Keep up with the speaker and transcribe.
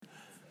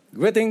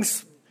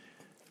Greetings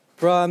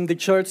from the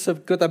Church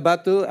of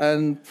Cotabato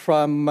and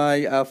from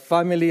my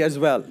family as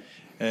well.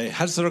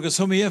 Hilser dere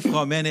så mye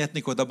fra menigheten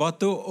i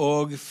Cotabato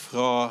og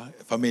fra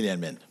familien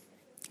min.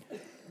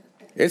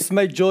 It's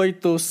my joy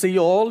to see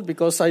you all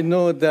because I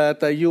know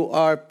that you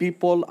are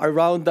people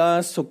around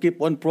us who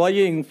keep on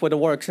praying for the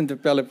works in the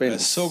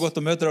Philippines. Så godt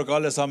å møte dere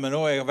alle sammen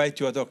nå. Jeg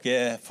vet jo at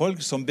dere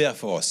folk som ber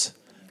for oss.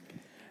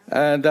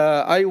 And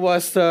I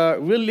was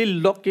really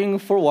looking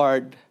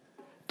forward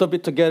to be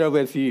together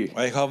with you.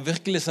 Og jeg har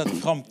virkelig sett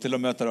frem til å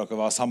møte dere og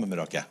være sammen med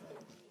dere.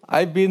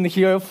 I've been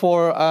here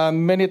for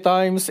many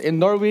times in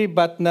Norway,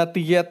 but not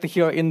yet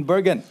here in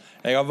Bergen.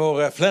 Jeg har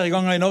vært flere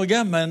ganger i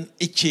Norge, men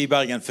ikke i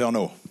Bergen før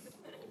nå.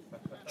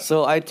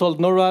 So I told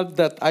Norad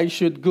that I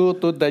should go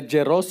to the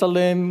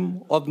Jerusalem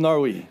of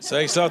Norway. Så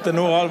jeg sa til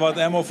Noralv at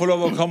jeg må få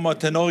lov å komme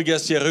til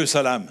Norges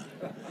Jerusalem.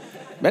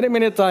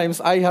 Many times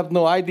I have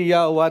no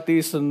idea what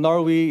is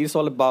Norway is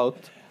all about.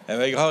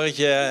 Jeg har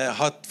ikke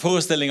hatt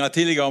forestillinger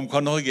tidligere om hva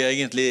Norge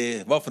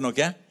egentlig var for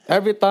noe.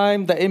 Every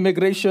time the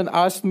immigration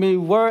asks me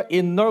where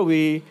in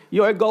Norway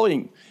you are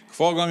going.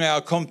 Hver gang jeg har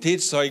kommet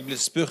hit, så har jeg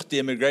blitt spurt i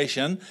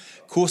immigration,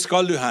 hvor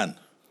skal du hen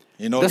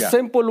i Norge? The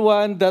simple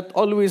one that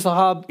always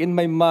have in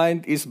my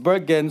mind is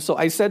Bergen. So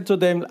I said to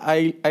them,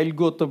 I'll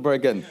go to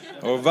Bergen.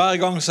 Og hver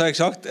gang så har jeg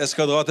sagt, jeg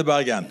skal dra til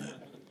Bergen.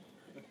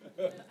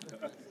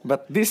 But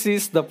this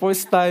is the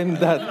first time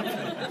that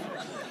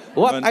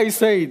what I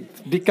said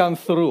become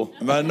true.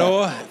 Men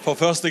nå, for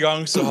første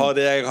gang, så har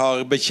det jeg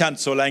har bekjent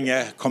så lenge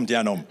kommet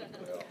gjennom.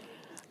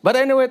 But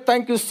anyway,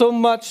 thank you so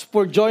much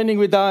for joining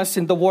with us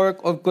in the work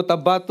of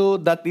Cotabato.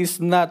 That is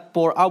not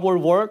for our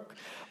work,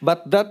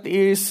 but that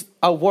is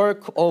a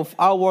work of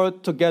our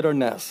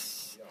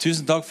togetherness.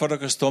 Tusen takk for at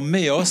dere står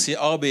med oss i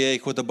arbeidet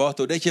i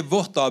Cotabato. Det er ikke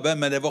vårt arbeid,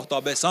 men det er vårt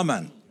arbeid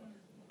sammen.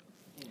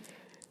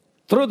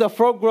 Through the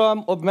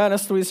program of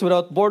Ministries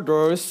Without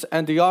Borders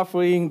and the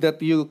offering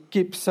that you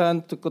keep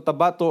sent to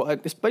Cotabato,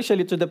 and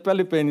especially to the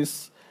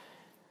Philippines,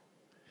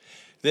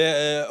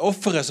 Det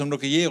offeret som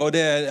dere gir, og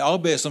det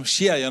arbeidet som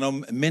skjer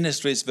gjennom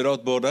Ministries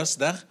Without Borders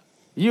der,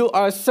 you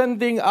are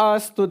sending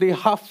us to the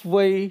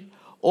halfway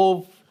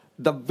of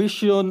the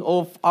vision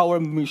of our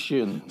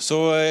mission. så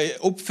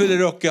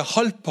oppfyller dere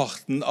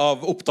halvparten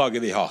av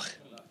oppdraget vi har.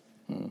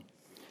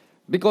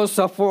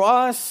 Because for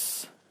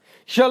us,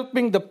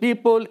 helping the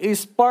people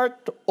is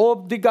part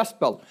of the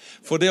gospel.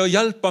 For det å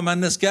hjelpe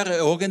mennesker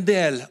er også en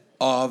del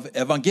av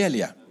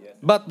evangeliet.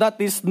 But that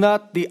is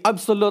not the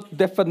absolute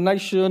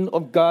definition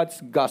of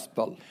God's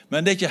gospel.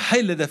 Men det er ikke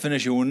hele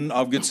definisjonen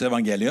av Guds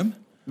evangelium.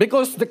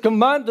 Because the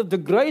command of the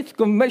Great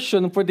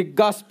Commission for the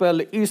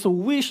gospel is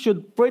we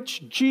should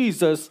preach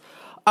Jesus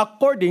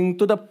according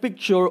to the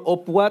picture of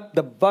what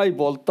the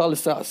Bible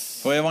tells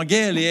us. For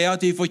evangeliet er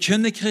at vi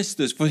forkynner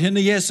Kristus,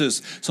 forkynner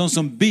Jesus, sånn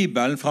som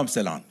Bibelen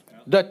fremstiller han.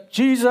 That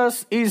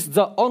Jesus is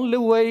the only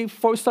way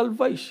for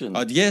salvation.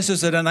 At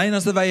Jesus er den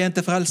eneste veien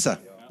til frelse.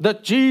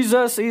 That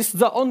Jesus is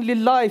the only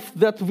life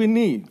that we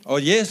need.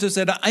 Og Jesus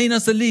er det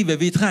eneste livet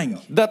vi trenger.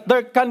 That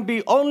there can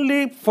be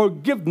only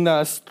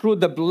forgiveness through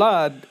the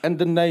blood and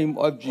the name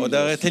of Jesus. Og det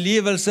er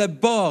tilgivelse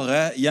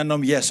bare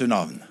gjennom Jesu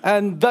navn.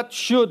 And that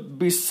should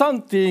be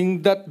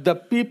something that the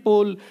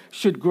people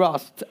should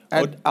grasp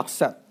and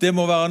accept. Det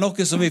må være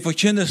noe som vi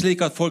forkynner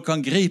slik at folk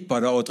kan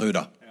gripe det og tro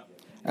det.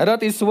 And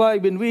that is why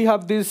when we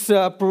have this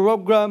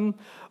program,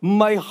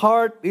 my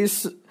heart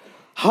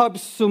have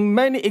so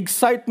many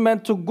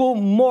excitement to go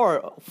more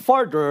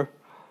farther.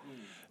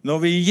 Når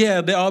vi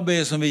gjør det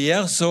arbeidet som vi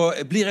gjør, så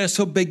blir jeg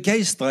så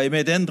begeistret i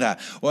mitt indre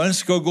og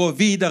ønsker å gå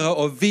videre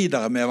og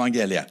videre med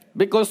evangeliet.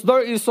 Because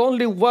there is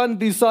only one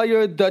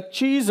desire that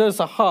Jesus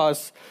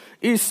has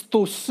is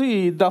to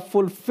see the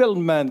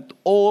fulfillment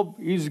of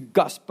his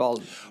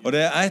gospel. Og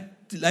det er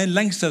en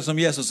lengsel som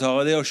Jesus har,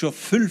 og det er å se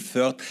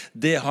fullført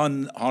det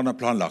han har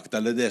planlagt,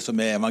 eller det som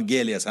er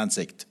evangeliets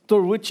hensikt. To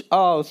reach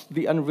out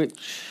the unreached.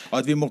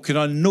 At vi må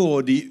kunne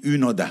nå de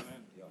unådde.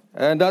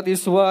 And that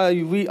is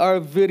why we are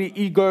very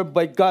eager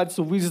by God's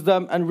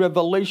wisdom and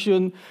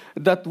revelation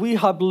that we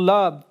have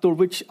loved to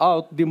reach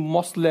out the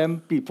Muslim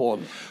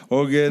people.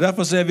 Og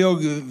derfor er vi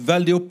også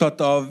veldig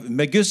opptatt av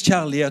med Guds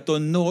kjærlighet å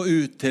nå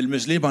ut til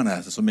muslimene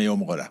som er i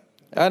området.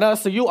 And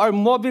as you are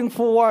moving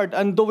forward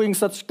and doing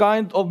such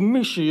kind of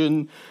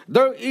mission,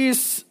 there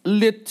is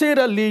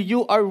literally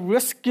you are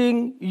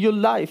risking your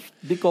life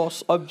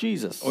because of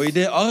Jesus. Og i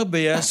det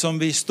arbeidet som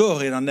vi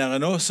står i der nede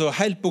nå, så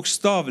helt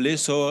bokstavelig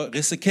så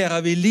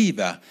risikerer vi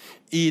livet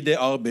i det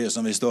arbeidet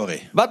som vi står i.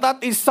 But that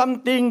is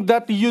something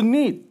that you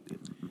need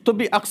to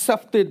be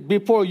accepted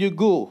before you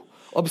go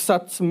of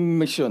such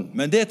mission.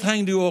 Men det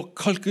trenger du å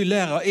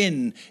kalkulere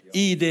inn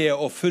i det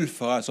å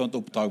fullføre et sånt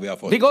oppdrag vi har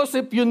fått. Because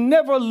if you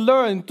never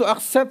learn to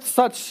accept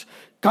such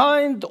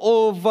kind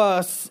of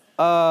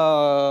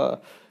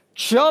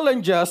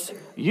challenges,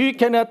 you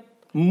cannot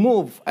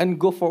move and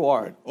go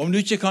forward. Om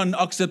du ikke kan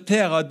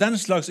akseptere den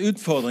slags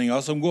utfordringer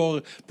som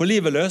går på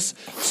livet løs,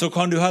 så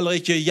kan du heller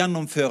ikke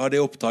gjennomføre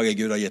det oppdraget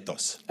Gud har gitt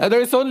oss. And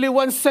there is only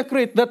one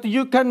secret that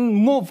you can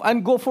move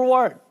and go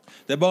forward.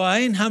 Det er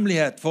bare en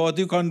hemmelighet for at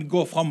du kan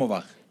gå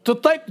fremover. to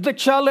take the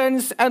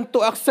challenge and to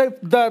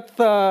accept that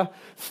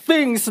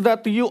things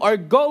that you are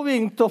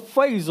going to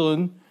face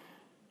on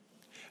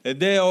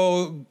Det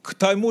å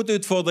ta imot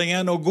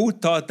utfordringen og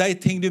godta at de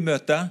ting du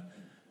møter,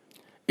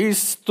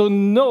 is to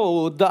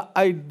know the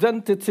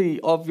identity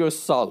of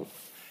yourself.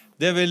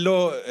 det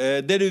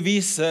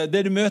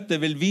du møter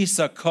vil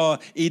vise hva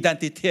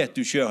identitet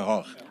du selv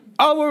har.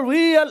 Our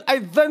real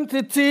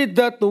identity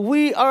that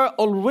we are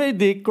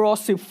already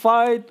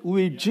crucified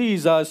with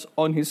Jesus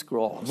on his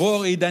cross.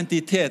 Vår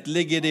identitet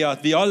ligger i det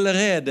at vi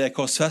allerede er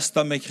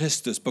korsfestet med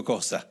Kristus på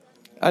korset.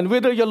 And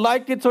whether you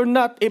like it or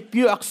not, if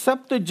you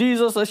accepted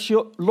Jesus as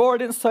your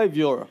Lord and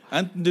Savior,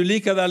 Enten du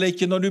liker det eller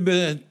ikke, når du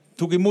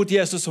tok imot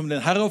Jesus som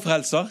din Herre og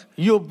Frelser,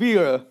 you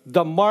bear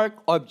the mark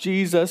of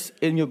Jesus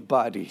in your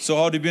body. så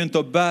har du begynt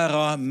å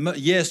bære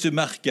Jesu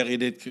merker i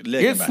ditt It's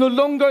legeme. no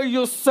longer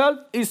yourself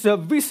is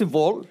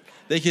visible,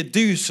 Det er ikke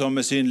du som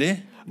er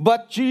synlig, but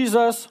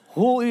Jesus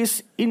who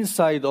is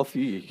inside of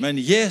you. men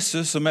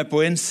Jesus som er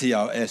på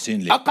innsida er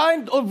synlig. A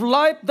kind of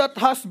life that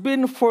has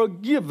been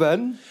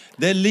forgiven,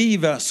 Det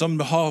livet som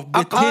har a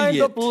blitt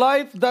kind of tilgitt,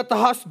 life that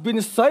has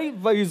been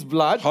saved by his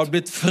blood, har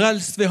blitt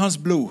frelst ved hans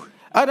blod.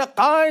 and a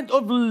kind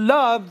of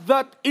love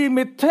that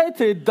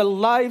imitated the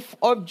life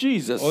of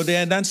Jesus. Og det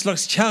er den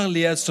slags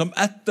kjærlighet som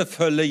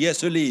etterfølger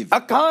Jesu liv. A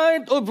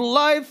kind of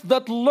life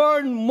that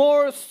learned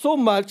more so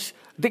much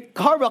the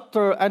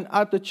character and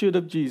attitude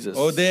of Jesus.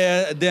 Og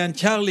det er en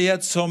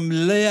kjærlighet som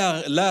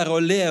lærer å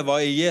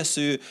leve i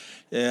Jesu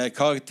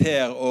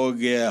karakter og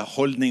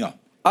holdninger.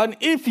 And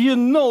if you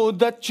know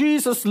that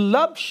Jesus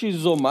loves you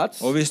so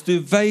much, Og hvis du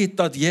vet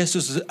at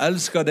Jesus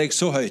elsker deg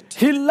så høyt,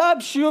 he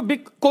loves you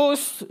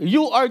because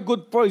you are a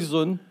good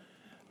person.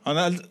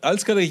 han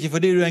elsker deg ikke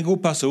fordi du er en god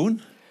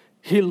person,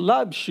 He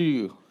loves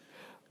you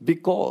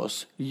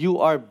because you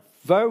are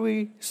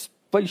very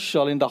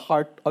special in the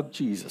heart of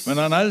Jesus. men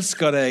han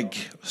elsker deg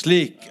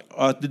slik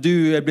at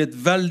du er blitt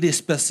veldig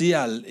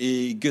spesiell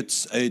i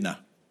Guds øyne.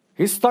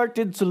 He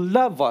started to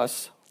love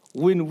us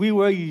when we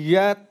were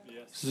yet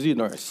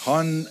sinners.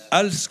 Han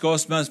elsker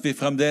oss mens vi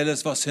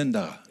fremdeles var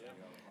syndere.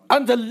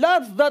 And the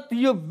love that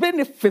you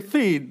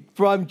benefited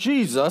from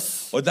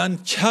Jesus Og den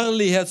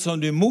kjærlighet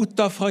som du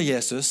mottar fra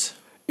Jesus,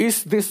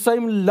 is the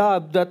same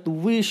love that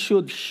we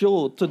should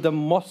show to the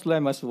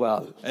Muslim as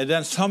well. er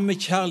den samme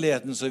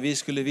kjærligheten som vi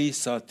skulle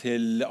vise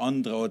til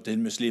andre og til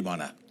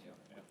muslimene.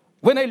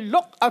 When I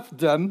look at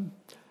them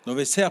Når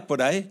vi ser på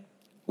deg,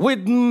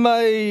 with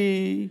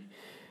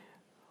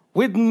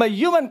my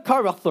human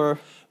character,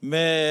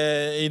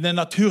 i det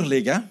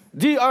naturlige,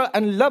 they are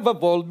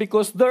unlovable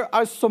because there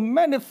are so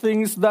many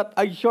things that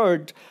I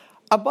heard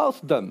about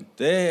them.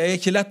 det er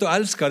ikke lett å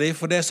elske dem,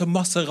 for det er så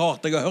masse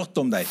rart jeg har hørt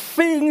om dem.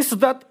 Things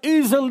that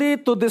easily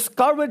to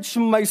discourage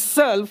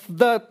myself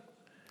that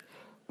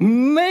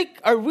make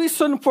a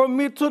reason for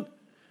me to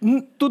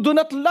do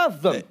not love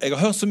them. Jeg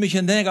har hørt så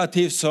mye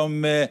negativt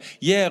som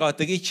gjør at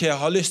jeg ikke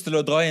har lyst til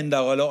å dra inn der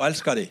og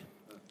elske dem.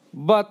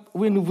 But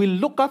when we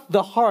look at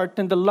the heart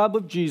and the love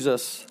of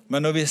Jesus,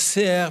 Men når vi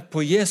ser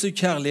på Jesu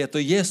kjærlighet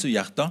og Jesu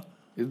hjerte,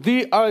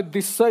 they are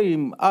the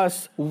same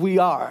as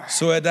we are.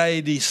 så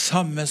er de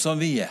samme som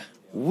vi er.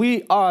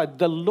 We are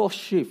the lost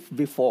sheep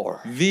before.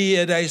 Vi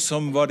er de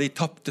som var de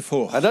tapte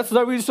får. And that's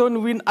the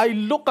reason when I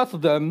look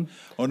at them,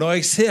 Og når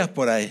jeg ser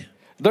på dem,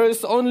 there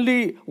is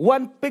only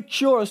one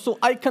picture so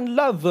I can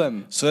love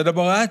them. så er det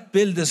bare et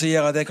bilde som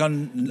gjør at jeg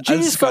kan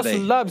elske Jesus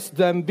dem. loves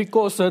them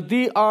because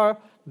they are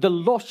the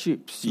lost sheep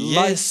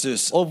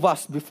Jesus of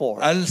us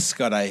before.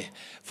 elsker dem,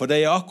 for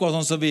de er akkurat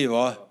sånn som vi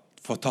var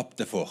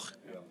fortapte får.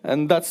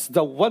 And that's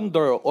the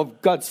wonder of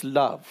God's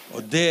love.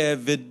 Og det er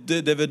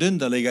det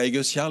vidunderlige i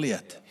Guds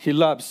kjærlighet. He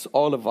loves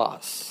all of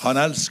us. Han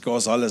elsker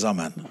oss alle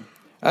sammen.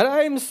 And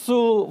I am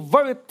so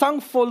very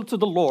thankful to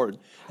the Lord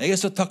Jeg er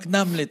så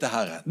takknemlig til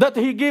Herren, that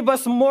He gave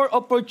us more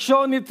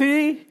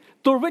opportunity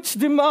to reach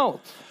them out.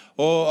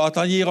 og at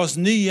han gir oss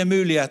nye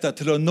muligheter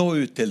til å nå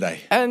ut til dem.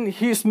 And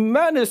His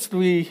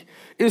ministry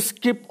is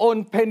keep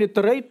on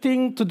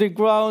penetrating to the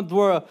ground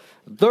where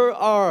there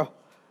are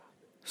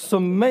so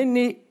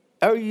many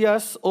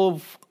areas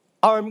of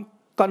armed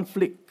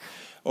conflict.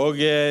 Og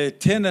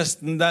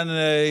tjenesten den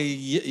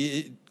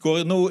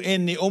går nå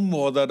inn i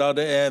områder der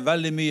det er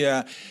veldig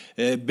mye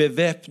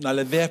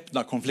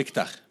væpna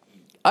konflikter.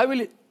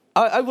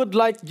 I would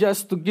like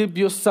just to give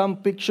you some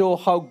picture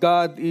of how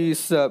God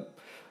is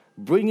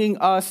bringing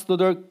us to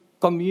the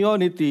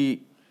community,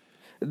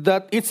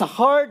 that it's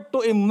hard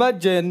to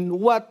imagine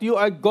what you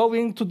are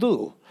going to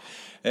do.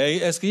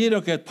 Jeg skal gi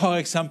dere et par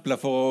eksempler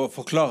for å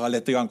forklare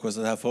litt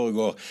hvordan dette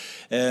foregår.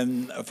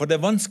 For det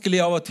er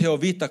vanskelig av og til å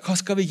vite hva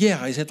skal vi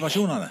gjøre i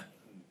situasjonene.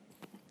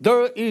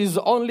 There is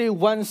only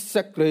one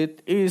secret,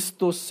 is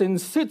to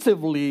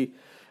sensitively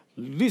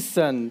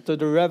listen to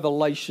the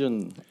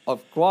revelation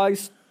of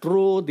Christ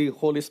through the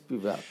Holy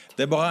Spirit.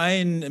 Det er bare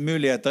en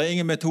mulighet, det er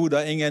ingen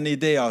metoder, ingen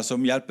ideer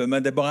som hjelper,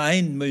 men det er bare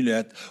en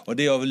mulighet, og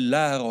det er å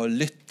lære å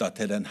lytte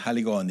til den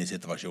hellige ånd i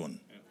situasjonen.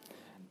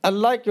 And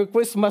like your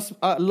Christmas,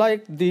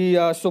 like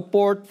the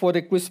support for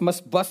the Christmas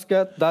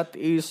basket that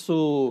is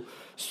so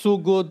so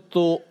good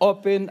to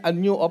open a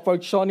new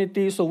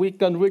opportunity so we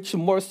can reach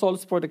more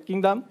souls for the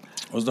kingdom.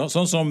 Og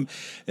sånn som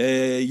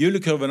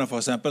julekurvene for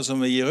eksempel, som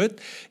vi gir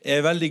ut,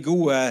 veldig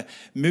gode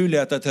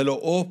muligheter til å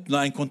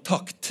åpne en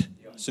kontakt,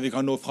 så vi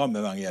kan nå frem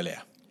med evangeliet.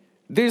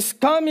 This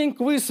coming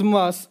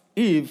Christmas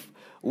Eve,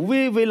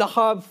 we will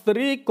have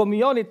 3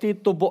 communities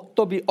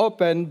to be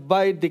opened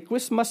by the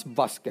Christmas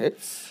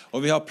baskets.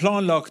 Og vi har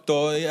planlagt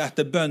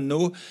etter bønn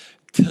nå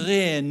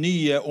 3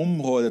 nye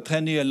områder,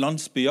 3 nye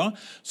landsbyer,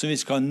 som vi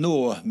skal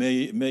nå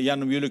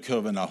gjennom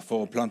julekurvene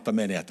for å plante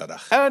menigheter der.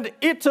 And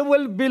it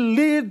will be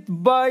led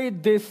by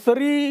the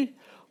 3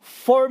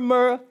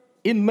 former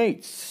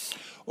inmates.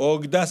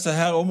 Og disse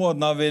her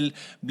områdene vil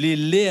bli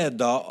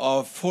ledet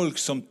av folk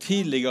som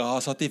tidligere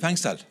har satt i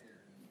fengsel.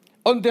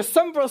 On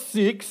December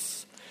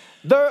 6th,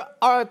 there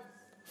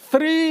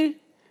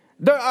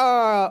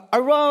are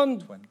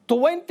around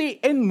 20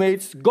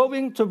 inmates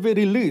going to be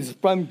released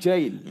from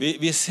jail.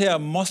 Vi ser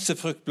masse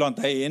frukt blant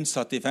de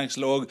innsatte i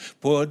fengsel, og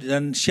på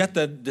den 6.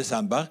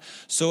 desember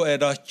så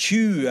det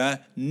 20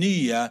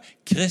 nye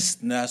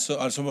kristne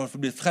som har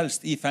blitt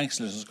frelst i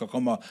fengsel, som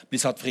skal bli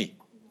satt fri.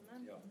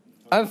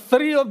 And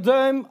 3 of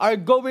them are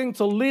going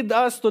to lead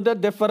us to the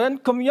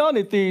different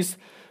communities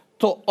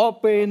to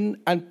open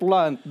and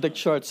plant the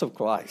Church of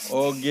Christ.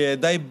 Og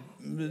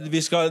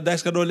de skal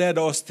da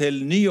lede oss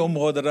til nye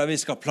områder der vi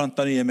skal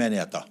plante nye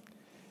menigheter.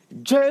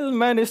 Jail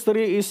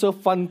ministry is so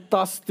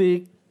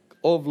fantastic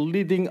of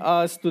leading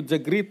us to the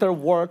greater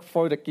work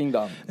for the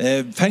kingdom.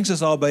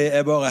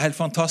 Fengselsarbeidet bare helt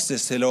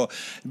fantastisk til å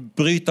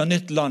bryte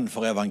nytt land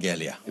for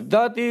evangeliet.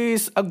 That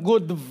is a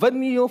good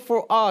venue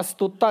for us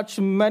to touch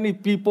many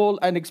people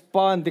and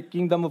expand the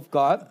kingdom of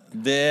God.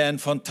 Det en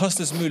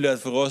fantastisk mulighet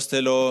for oss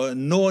til å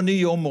nå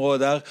nye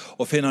områder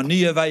og finne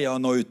nye veier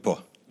å nå ut på.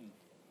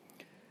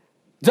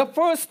 The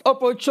first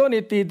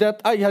opportunity that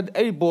I had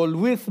able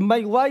with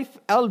my wife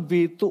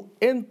Elby to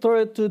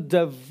enter to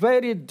the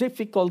very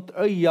difficult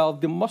area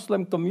of the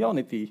Muslim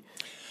community.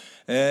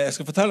 Jeg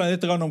skal fortelle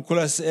litt om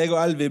hvordan jeg og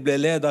Elvi ble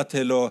ledet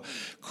til å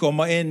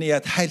komme inn i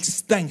et helt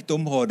stengt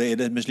område i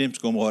det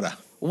muslimske området.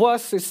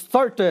 Was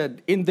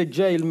started in the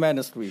jail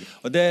ministry.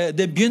 Og det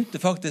begynte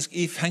faktisk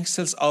i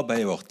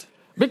fengselsarbeidet vårt.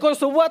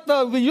 Because what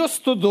we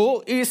used to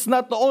do is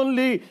not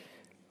only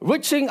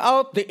reaching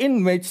out the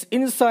inmates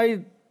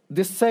inside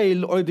the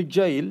cell or the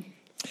jail.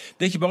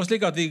 Det ikke bare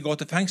slik at vi går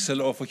til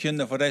fengsel og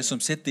forkynner for de som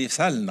sitter i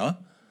cellene.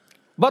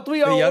 But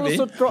we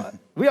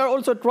are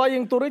also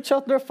trying to reach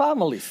out their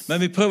families. Men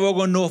vi prøver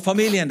også å nå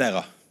familien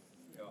deres.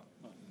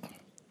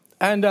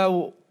 And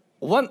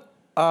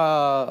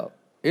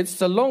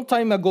it's a long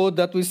time ago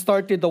that we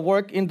started the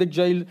work in the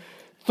jail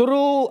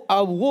through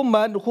a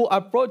woman who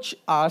approached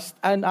us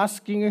and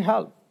asking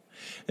help.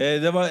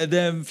 Det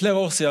er flere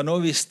år siden nå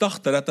vi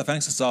startet dette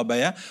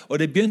fengselsarbeidet, og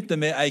det begynte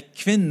med en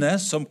kvinne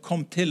som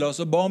kom til oss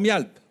og ba om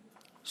hjelp.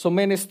 So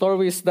many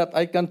stories that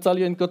I can tell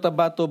you in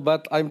Cotabato,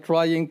 but I'm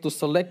trying to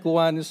select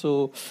one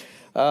so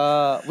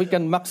we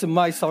can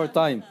maximize our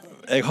time.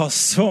 Jeg har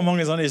så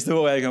mange sånne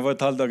historier jeg kan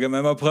fortelle dere,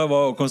 men jeg må prøve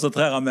å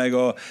konsentrere meg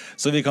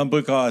så vi kan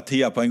bruke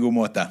tida på en god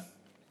måte.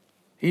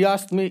 He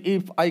asked me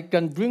if I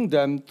can bring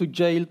them to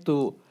jail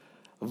to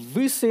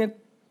visit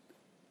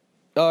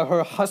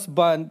her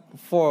husband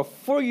for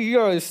 4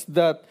 years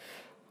that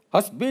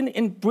has been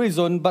in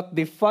prison, but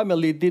the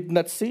family did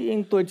not see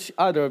into each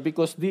other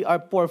because they are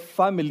poor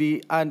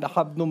family and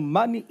have no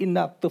money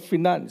enough to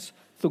finance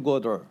to go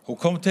there. Hun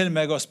kom til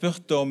meg og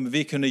spurte om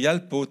vi kunne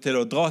hjelpe henne til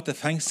å dra til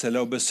fengsel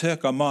og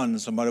besøke mannen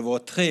som hadde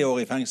vært 3 år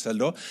i fengsel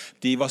da.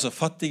 De var så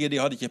fattige,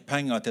 de hadde ikke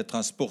penger til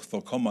transport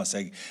for å komme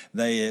seg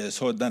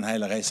så den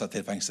hele reisa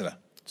til fengselet.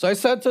 So I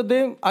said to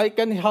them, I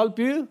can help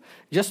you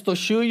just to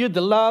show you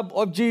the love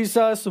of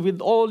Jesus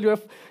with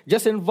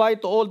just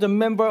invite all the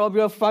members of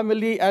your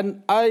family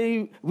and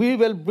we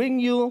will bring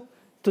you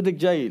to the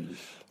jail.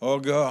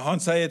 Og han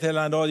sier til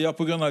henne da, ja,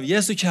 på grunn av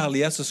Jesu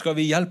kjærlighet så skal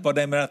vi hjelpe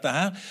deg med dette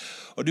her.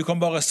 Og du kan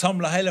bare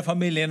samle hele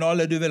familien og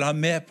alle du vil ha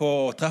med på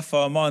å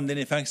treffe mannen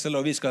din i fengsel,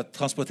 og vi skal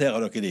transportere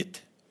dere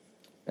dit.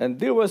 And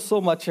they were so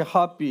much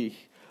happy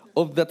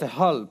of that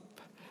help.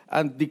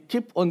 And they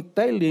keep on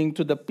telling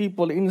to the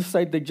people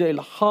inside the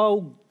jail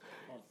how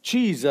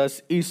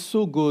Jesus is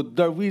so good,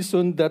 the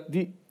reason that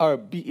they are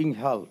being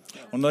helped.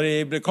 Og når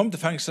de kom til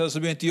fengsel, så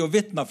begynte de å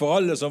vitne for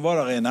alle som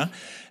var der inne,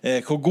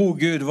 hvor god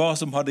Gud var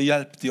som hadde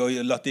hjulpet de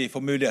og latt de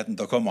få muligheten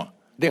til å komme.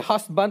 The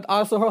husband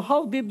asked her,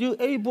 how did you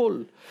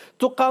able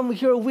to come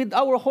here with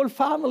our whole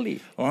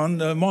family?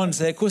 Og mannen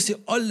sier, hvordan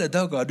i alle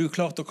dager du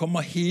klart å komme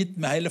hit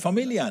med hele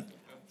familien?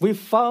 We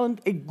found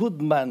a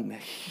good man.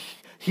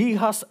 He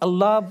has a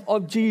love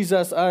of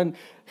Jesus and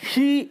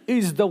he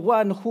is the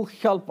one who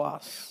helped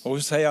us. Og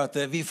hun sier at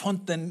vi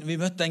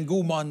møtte en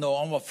god mann og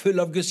han var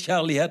full av Guds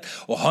kjærlighet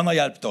og han har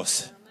hjulpet oss.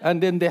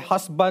 And then the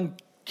husband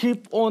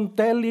keep on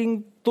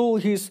telling to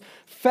his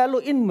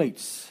fellow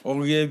inmates.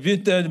 Og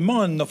begynte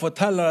mannen å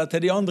fortelle det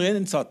til de andre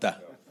innsatte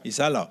i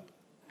cella.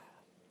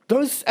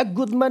 There's a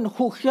good man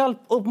who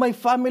helped of my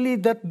family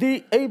that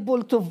they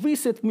able to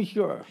visit me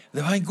here.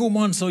 Det var en god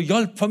mann som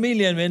hjalp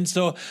familien min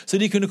så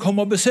de kunne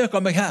komme og besøke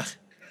meg her.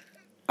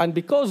 And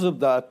because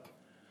of that,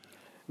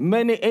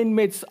 many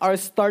inmates are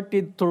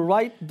started to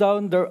write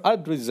down their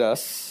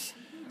addresses.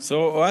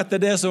 Og etter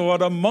det så var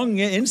det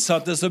mange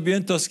innsatte som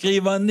begynte å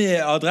skrive ned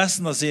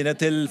adressene sine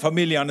til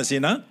familiene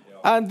sine.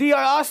 And they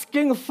are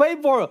asking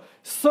favor,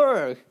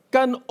 sir,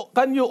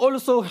 can you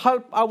also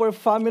help our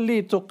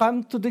family to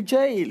come to the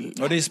jail?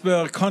 Og de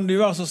spør, kan du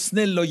være så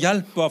snill å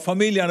hjelpe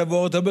familiene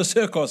våre til å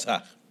besøke oss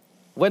her?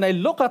 When I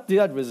look at the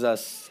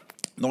addresses,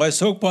 Når jeg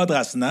så på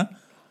adressene,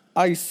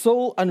 I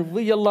saw and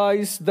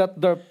realized that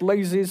their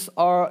places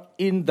are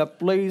in the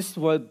place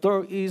where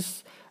there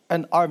is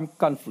an armed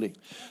conflict.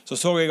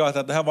 så jeg at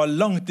dette her var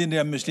langt inn i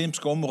det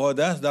muslimske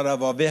området, der det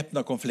var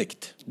væpnet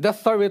konflikt. The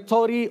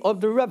territory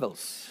of the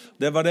rebels.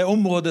 Det var det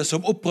området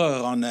som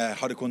opprørerne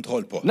hadde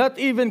kontroll på. Not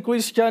even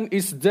Christian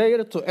is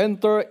there to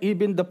enter,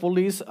 even the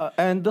police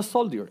and the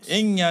soldiers.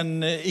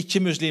 Ingen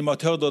ikke-muslimer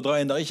tørde å dra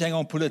inn der, ikke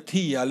engang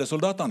politiet eller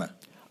soldatene.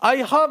 I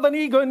have an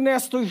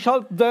eagerness to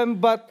help them,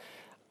 but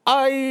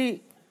I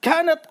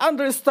cannot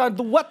understand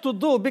what to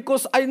do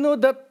because I know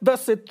that the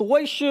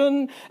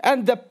situation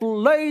and the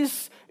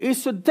place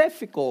is so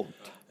difficult.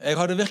 Jeg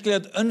hadde virkelig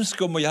et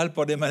ønske om å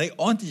hjelpe dem, men jeg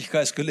ante ikke hva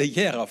jeg skulle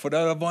gjøre, for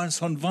det var en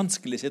sånn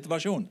vanskelig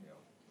situasjon.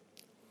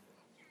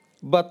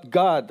 But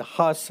God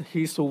has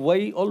his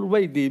way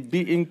already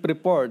being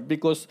prepared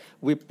because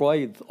we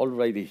prayed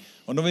already.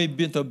 Og når vi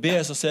begynte å be,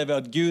 så ser vi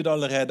at Gud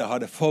allerede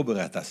hadde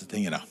forberedt disse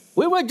tingene.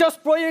 We were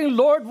just praying,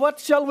 Lord,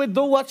 what shall we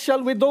do? What shall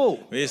we do?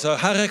 Vi sa,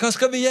 Herre, hva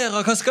skal vi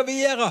gjøre? Hva skal vi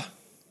gjøre?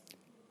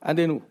 And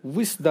then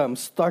wisdom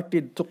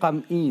started to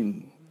come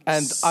in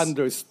and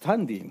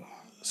understanding.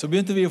 Så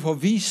begynte vi å få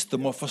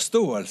visdom og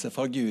forståelse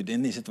fra Gud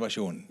inn i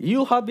situasjonen.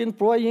 You have been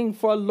praying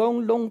for a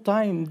long, long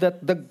time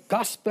that the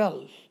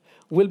gospel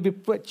will be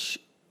preached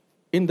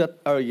in that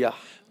area.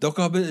 Dere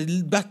har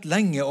bedt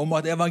lenge om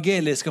at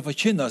evangeliet skal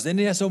forkynnes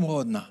inn i disse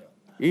områdene.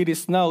 It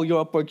is now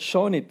your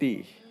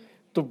opportunity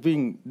to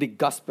bring the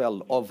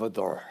gospel over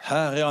there.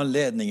 Her er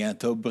anledningen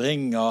til å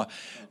bringe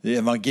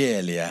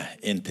evangeliet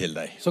inn til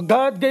deg. So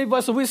God gave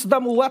us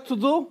wisdom what to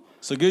do.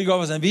 Så Gud gav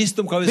oss en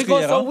visdom hva vi skal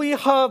Because gjøre. we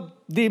have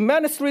the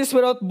Ministries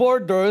Without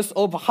Borders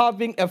of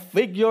having a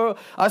figure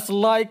as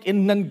like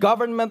in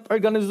non-government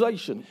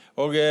organization.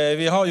 Og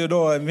vi har jo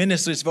da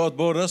Ministries Without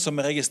Borders som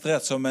er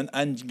registrert som en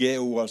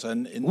NGO, altså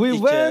en We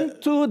ikke... went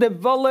to the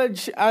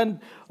village and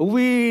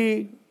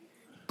we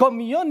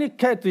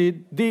communicated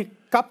the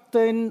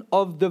captain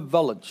of the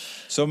village.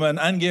 Som en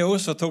NGO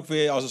så tok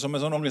vi, altså som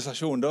en sånn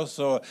organisasjon da,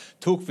 så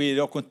tok vi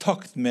da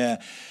kontakt med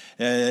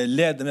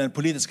den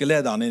politiske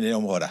lederen i det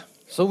området.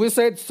 So we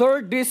said,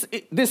 sir,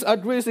 this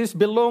address is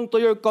belong to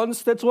your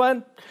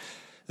constituent.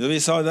 Vi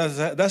sa,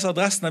 disse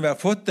adressene vi har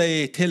fått,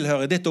 de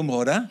tilhører ditt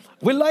område.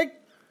 We like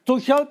to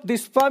help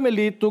this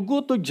family to go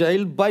to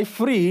jail by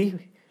free.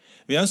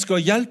 Vi ønsker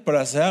å hjelpe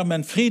disse her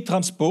med en fri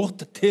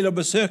transport til å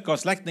besøke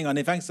slektningene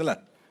i fengselet.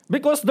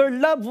 Because their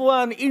loved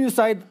one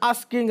inside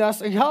asking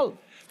us help.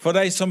 For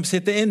de som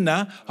sitter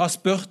inne har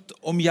spurt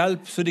om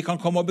hjelp så de kan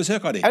komme og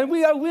besøke dem. And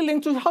we are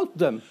willing to help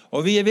them.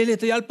 Og vi er villige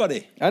til å hjelpe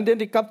dem. And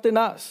then the captain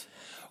asked,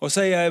 Og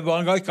sier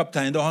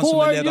barangay-kaptein, da han who som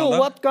are er you? leder der.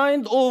 What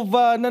kind of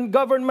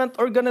non-government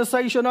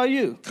organization are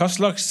you? Hva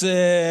slags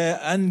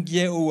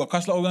NGO, hva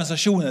slags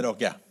organisasjon er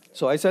dere?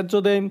 So I said to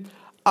them,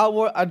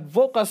 our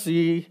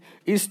advocacy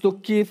is to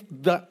keep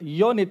the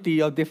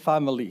unity of the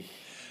family.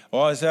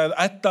 Og jeg sier,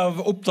 et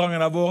av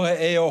oppdragene våre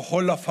er å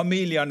holde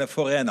familiene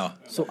forenet.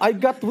 So I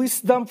got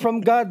wisdom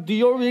from God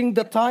during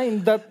the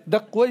time that the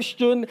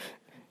question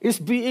is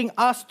being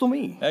asked to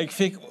me. Jeg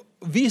fikk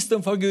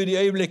visdom fra Gud i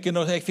øyeblikket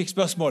når jeg fikk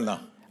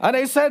spørsmålene. And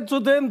I said to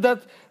them that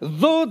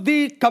though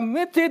they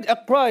committed a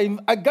crime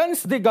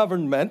against the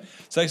government,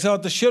 Så jeg sa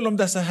at selv om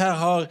disse her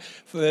har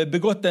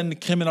begått en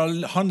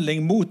kriminell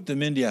handling mot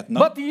myndighetene,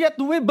 but yet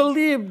we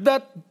believe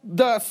that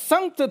the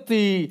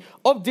sanctity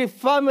of the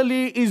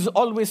family is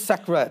always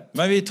sacred.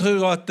 men vi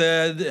tror at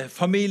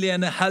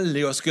familien er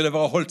hellig og skulle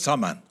være holdt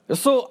sammen.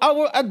 So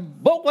our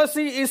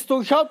advocacy is to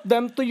help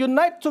them to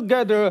unite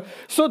together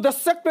so the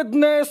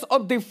sacredness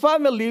of the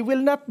family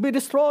will not be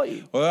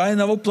destroyed. Og en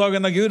av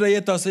oppdragene Gud har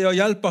gitt oss er å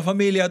hjelpe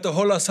familier til å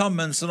holde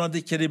sammen sånn at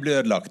ikke de blir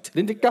ødelagt.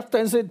 Then the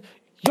captain said,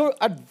 your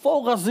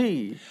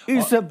advocacy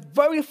is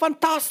very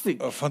fantastic.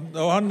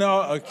 Og han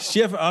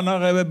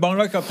er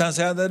barangay-kaptein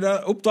sier at det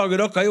oppdraget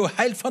dere er jo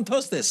helt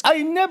fantastisk.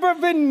 I never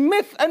been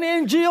met an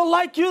NGO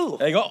like you.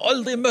 Jeg har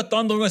aldri møtt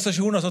andre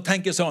organisasjoner som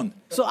tenker sånn.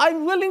 So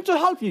I'm willing to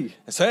help you.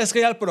 Så jeg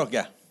skal hjelpe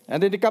dere.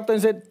 And then the captain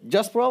said,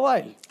 just for a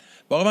while.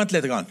 Bare vent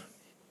litt grann.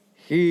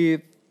 He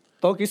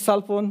took his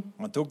cell phone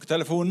Han tok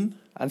telefonen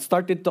and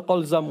started to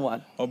call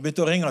someone. og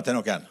begynte å ringe til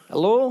noen.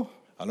 Hello?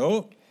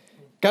 Hallo?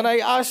 Can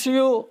I ask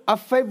you a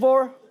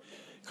favor?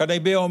 Kan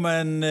jeg be om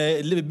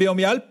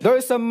hjelp? There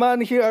is a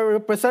man here, a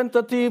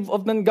representative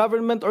of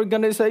non-government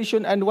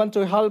organization, and want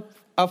to help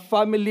a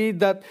family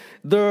that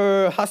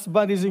their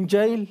husband is in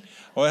jail.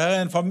 Og her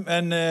er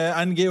en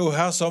NGO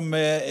her som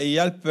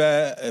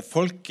hjelper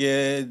folk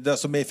der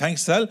som er i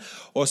fengsel,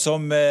 og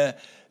som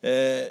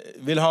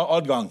vil ha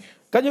adgang.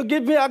 Can you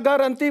give me a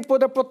guarantee for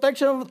the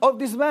protection of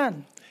this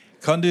man?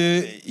 Kan du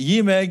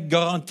gi meg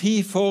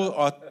garanti for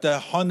at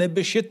han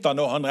beskyttet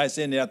når han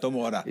reiser inn i dette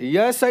området?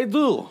 Yes, I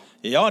do.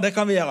 Ja, det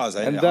kan vi gjøre,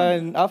 sier And han.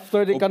 then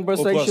after the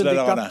conversation, the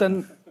opprørslederne.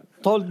 captain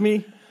told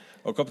me,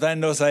 Og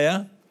kapteinen da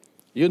sier,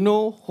 you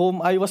know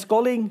whom I was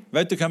calling?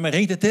 vet du hvem jeg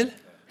ringte til?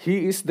 He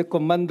is the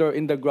commander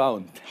in the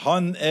ground.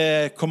 Han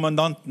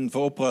kommandanten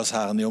for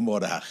opprørshæren i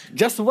området her.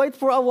 Just wait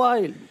for a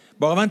while.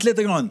 Bare vent litt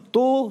grann.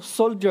 2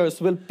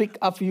 soldiers will pick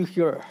up you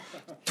here.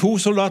 2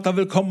 soldater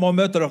vil komme og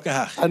møte dere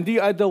her. And they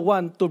are the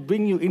one to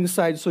bring you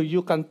inside so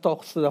you can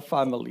talk to the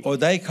family.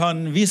 Og de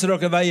kan vise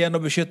dere veien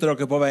og beskytte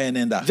dere på veien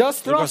inn der.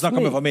 Just Du kan trust snakke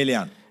me. med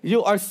familien.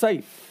 You are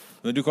safe.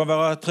 Men du kan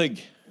være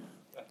trygg.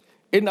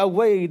 In a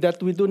way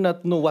that we do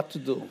not know what to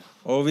do.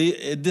 Og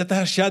dette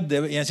her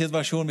skjedde i en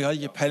situasjon vi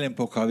hadde ikke peiling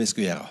på hva vi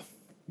skulle gjøre.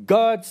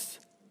 God's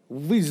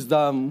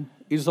wisdom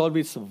is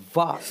always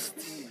vast,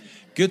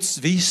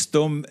 Guds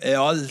visdom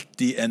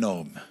alltid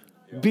enorm.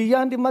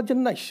 beyond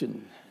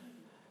imagination,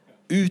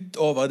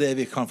 Utover det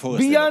vi kan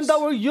forestille beyond oss.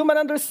 our human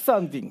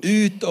understanding.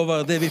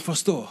 Utover det vi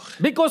forstår.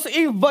 Because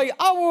if by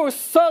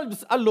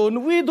ourselves alone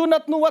we do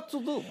not know what to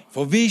do,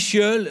 For vi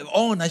selv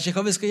aner ikke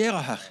hva vi skal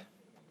gjøre her.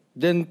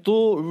 then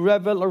 2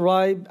 rebels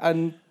arrived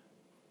and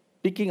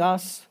picking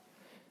us,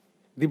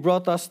 they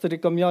brought us to the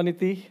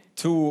community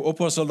 2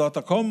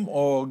 opprørssoldater kom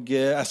og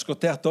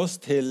eskorterte oss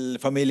til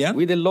familien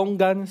with the long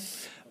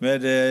guns,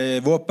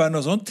 med våpen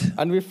og sånt.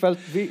 and we felt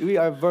we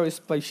are very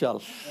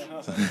special.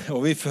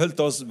 Og vi følte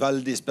oss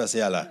veldig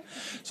spesielle.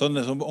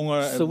 Sånn som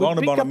So we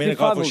barnebarna pick up mine the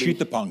kaller for family.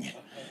 skytepang.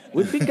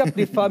 We picked up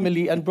the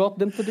family and brought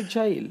them to the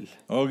jail.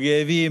 Og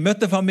vi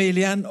møtte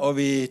familien, og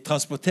vi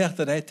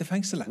transporterte dem til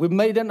fengselet. We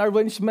made an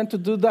arrangement to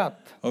do that.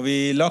 Og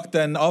vi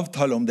lagde en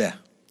avtale om det.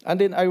 And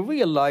then I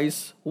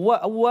realized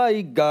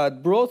why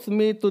God brought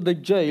me to the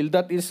jail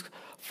that is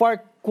far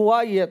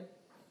quiet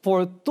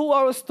for 2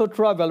 hours to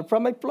travel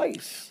from my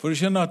place. For du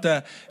skjønner at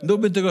Da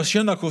begynte jeg å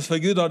skjønne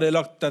hvorfor Gud hadde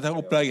lagt dette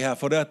opplegget her.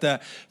 For det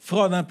at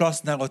fra den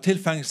plassen her og til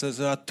fengselet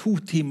så er det 2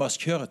 timers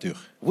kjøretur.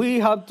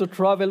 We have to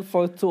travel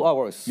for 2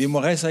 hours. Vi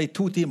må reise i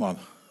 2 timer.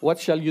 What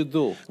shall you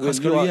do Hva when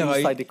skal you du are gjøre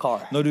inside the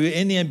car? når du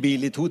er inne i en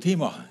bil i 2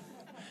 timer?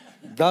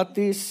 That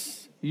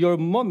is your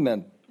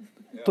moment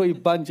to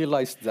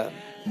evangelize them.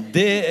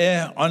 Det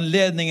er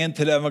anledningen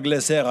til å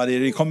evangelisere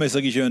dem. De kommer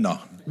seg ikke unna.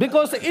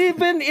 Because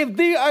even if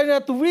they are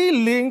not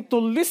willing to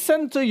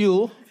listen to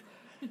you,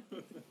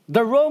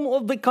 the room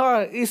of the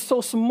car is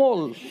so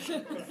small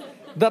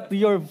that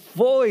your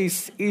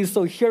voice is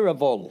so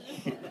hearable.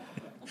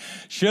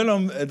 Selv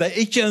om de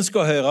ikke ønsker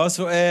å høre,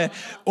 så er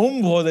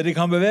området de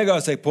kan bevege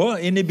seg på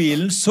inne i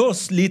bilen så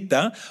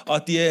lite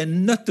at de er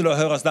nødt til å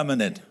høre stemmen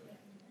din.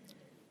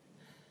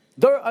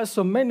 There are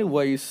so many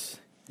ways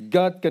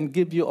God can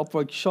give you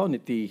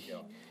opportunity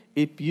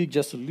if you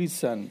just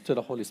listen to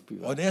the Holy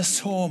Spirit. Og det er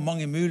så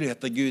mange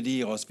muligheter Gud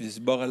gir oss hvis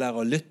vi bare lærer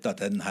å lytte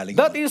til den hellige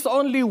That Ånd. is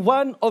only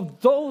one of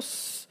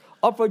those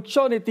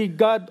opportunity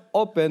God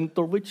opened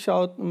to reach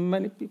out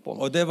many people.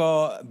 Og det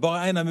var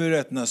bare en av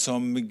mulighetene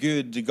som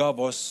Gud gav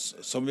oss,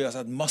 som vi har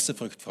sett masse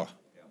frukt fra.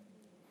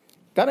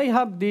 Can I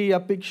have the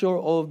picture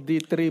of the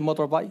 3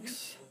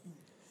 motorbikes?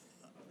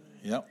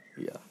 Ja.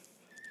 Yeah.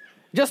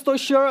 Just to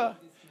share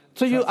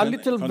to you a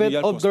little Kan du bit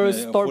hjelpe of oss their med å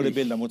få det story.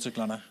 bildet av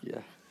motorsyklene?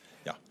 Yeah.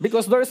 Ja.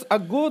 Because there's a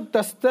good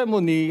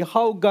testimony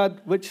how God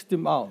reached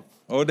them out.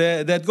 Og det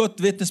er et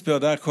godt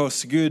vitnesbyrd der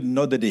hvordan Gud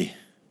nådde de.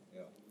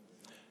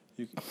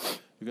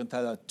 You can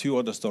tell 2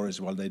 other stories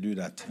while they do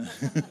that.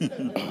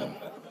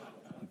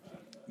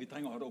 Vi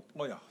trenger å ha det opp.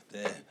 Åja,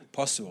 det er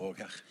passord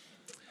også her.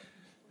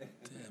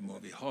 Det må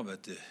vi ha,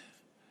 vet du.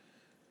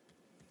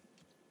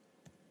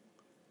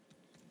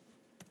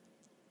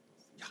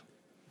 Ja.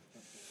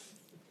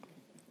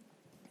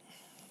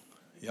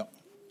 Ja.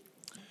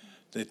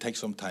 It takes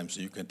some time,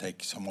 so you can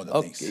take some other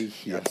Okay,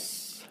 things.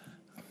 yes.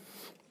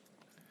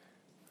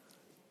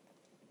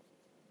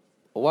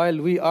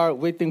 While we are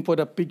waiting for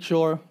the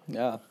picture,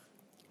 yeah,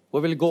 we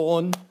will go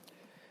on.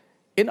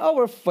 In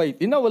our faith,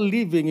 in our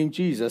living in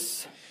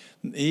Jesus,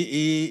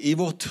 I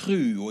vår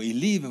tro og i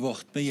livet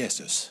vårt med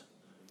Jesus,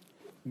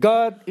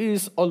 God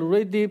is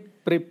already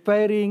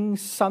preparing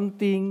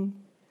something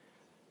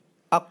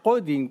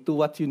according to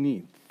what you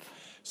need.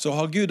 så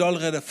har Gud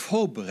allerede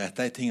forberedt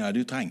de tingene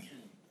du trenger.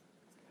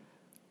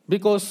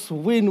 Because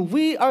when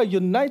we are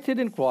united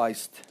in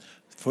Christ,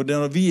 For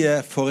når vi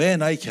er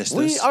forenet i we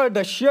Kristus, are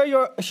the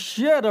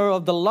sharer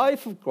of the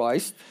life of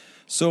Christ.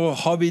 så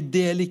har vi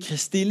del i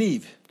Kristi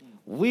liv.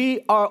 We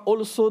are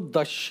also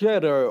the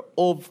sharer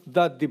of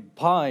the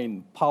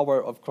divine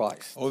power of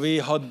Christ. Og vi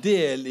har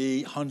del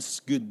i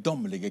hans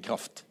guddommelige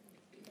kraft.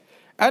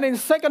 And in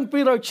 2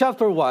 Peter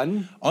chapter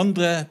 1,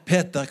 2.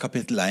 Peter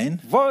kapittel 1,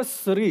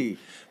 verse 3,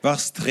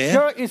 vers 3,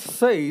 here it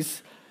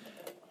says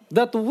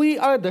that we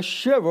are the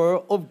sharer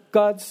of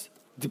God's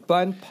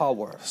divine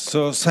power.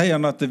 så sier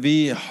han at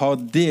vi har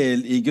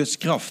del i Guds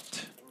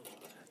kraft.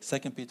 2.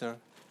 Peter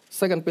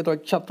 2 Peter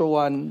chapter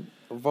 1,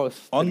 verse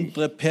 3.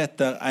 2.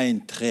 Peter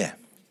 1, 3.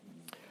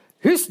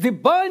 His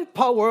divine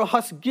power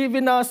has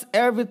given us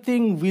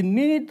everything we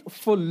need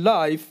for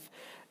life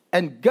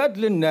and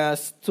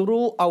godliness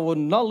through our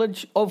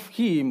knowledge of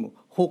Him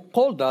who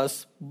called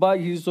us by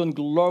His own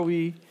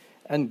glory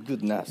and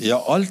goodness. Ja,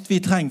 alt vi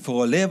trenger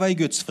for å leve i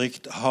Guds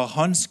frykt, har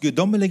Hans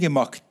guddommelige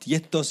makt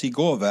gitt oss i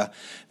gåve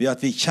ved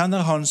at vi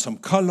kjenner Han som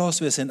kaller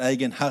oss ved sin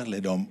egen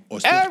herligdom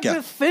og styrke.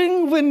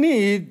 Everything we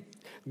need,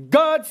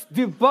 God's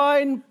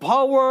divine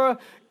power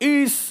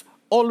is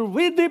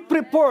already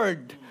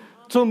prepared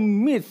to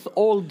meet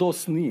all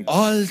those needs.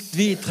 Alt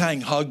vi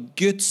trenger har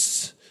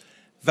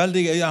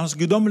Hans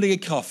guddommelige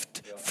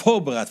kraft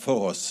forberedt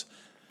for oss.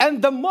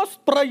 And the most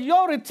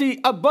priority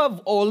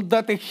above all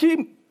that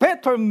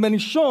Peter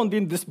mentioned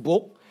in this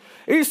book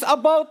is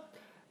about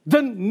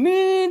the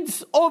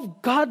needs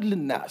of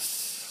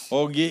godliness.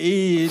 Og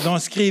når han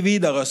skriver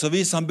videre, så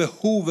viser han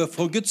behovet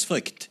for Guds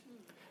frykt.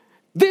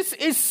 This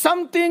is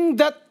something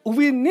that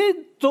we need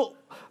to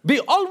be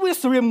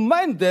always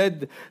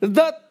reminded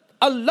that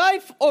a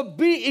life of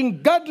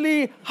being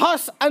godly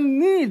has a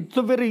need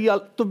to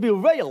be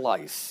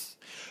realized.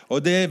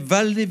 Og det er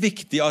veldig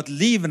viktig at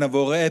livene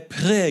våre er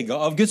preget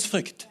av Guds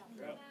frykt.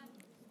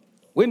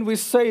 When we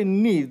say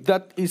need,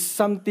 that is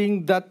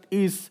something that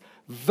is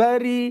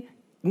very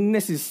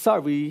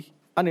necessary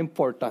and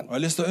important. Og jeg har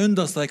lyst til å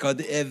understreke at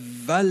det er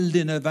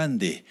veldig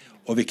nødvendig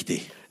og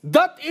viktig.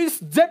 That is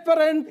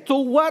different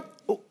to what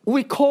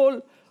we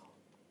call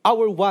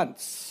our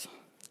wants.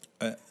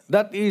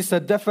 That is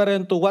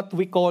different to what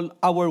we call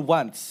our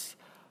wants,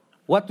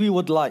 what we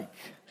would like.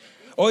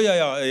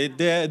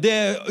 Det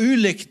er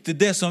ulikt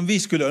det som vi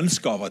skulle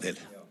ønske av og til.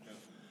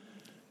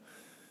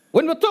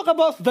 When we talk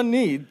about the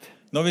need,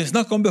 når vi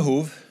snakker om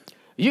behov,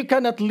 you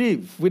cannot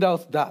live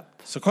without that.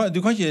 Så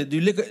du kan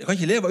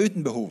ikke leve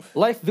uten behov.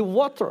 Like the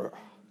water,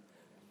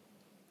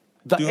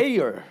 the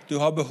air. Du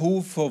har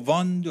behov for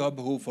vann, du har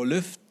behov for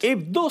luft.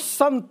 If those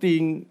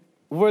something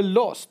were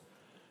lost,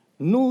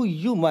 no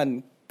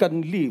human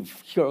can live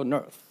here on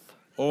earth.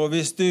 Og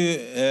hvis du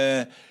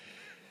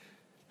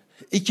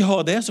ikke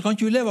har det, så kan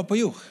ikke du leve på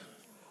jord.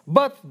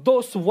 But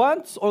those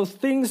wants or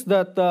things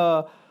that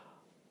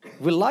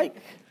we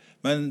like.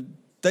 Men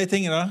de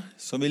tingene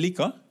som vi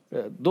liker.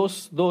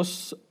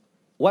 Those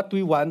what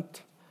we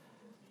want.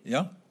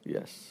 Ja.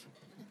 Yes.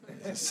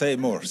 Say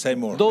more.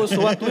 Those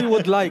what we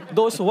would like.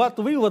 Those what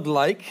we would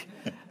like.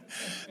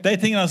 De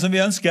tingene som vi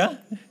ønsker.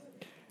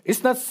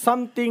 It's not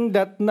something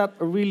that not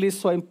really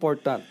so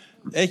important.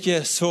 Er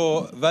ikke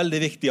så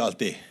veldig viktig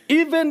alltid.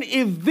 Even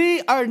if they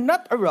are not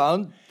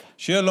around.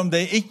 Selv om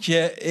de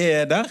ikke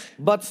er der.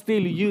 But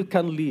still you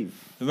can live.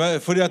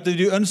 Fordi at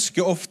du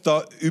ønsker ofte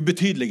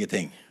ubetydelige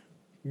ting.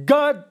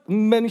 God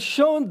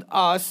mentioned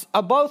us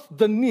about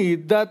the need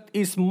that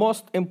is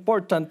most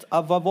important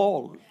above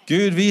all.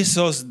 Gud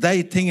viser oss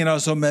de tingene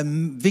som er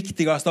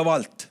viktigast av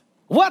alt.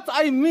 What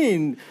I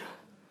mean,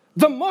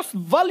 the most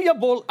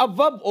valuable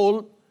above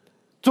all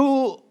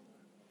to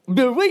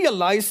be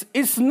realized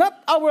is not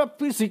our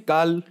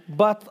physical,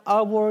 but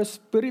our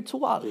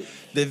spiritual.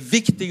 Det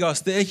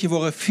viktigste er ikke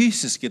våre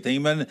fysiske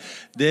ting, men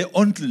det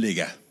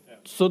åndelige.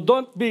 So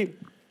don't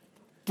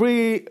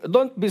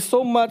be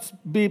so much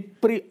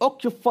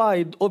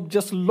preoccupied of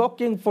just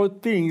looking for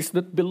things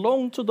that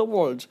belong to the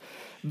world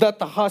that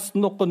has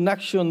no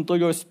connection to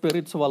your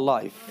spiritual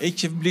life.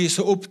 Ikke bli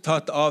så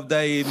opptatt av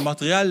de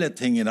materielle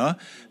tingene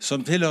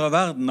som tilhører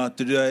verden at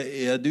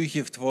du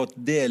ikke får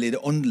del i det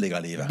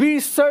åndelige livet.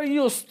 Be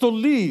serious to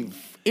live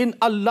in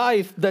a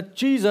life that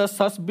Jesus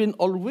has been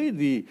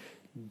already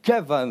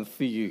given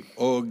to you.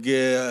 Og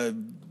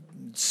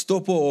stå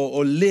på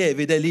og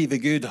leve i det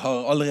livet Gud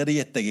har allerede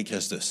gitt deg i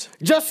Kristus.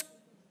 Just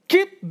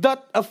keep that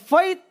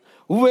faith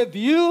with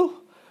you.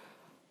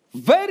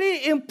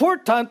 Very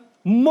important,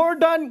 more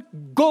than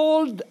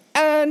gold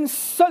and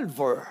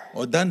silver.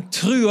 Og den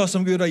trua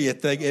som Gud har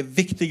gitt deg er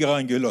viktigere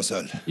enn gull og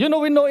sølv. You know,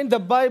 we know in the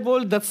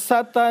Bible that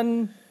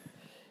Satan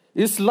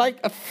is like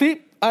a thief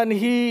and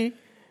he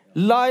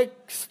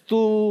likes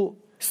to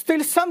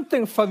steal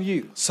something from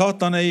you.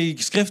 Satan er i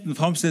skriften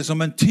fremstilt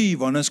som en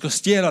tyv, og han ønsker å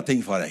stjele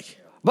ting fra deg.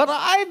 But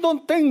I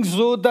don't think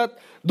so that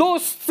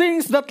those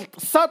things that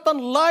Satan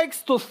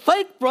likes to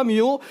take from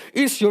you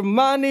is your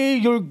money,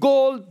 your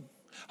gold.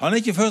 Han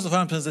er ikke først og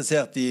fremst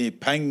interessert i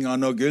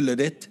pengene og gullet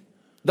ditt.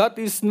 That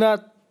is not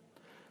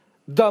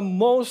the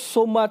most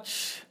so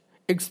much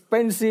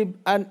expensive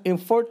and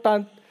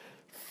important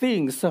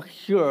things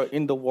here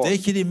in the world. Det er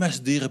ikke de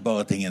mest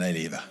dyrebare tingene i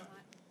livet.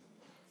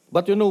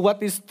 But you know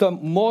what is the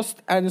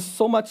most and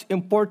so much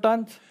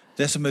important?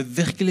 Det som er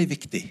virkelig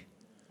viktig,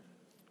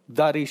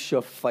 that is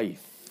your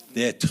faith.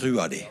 Det er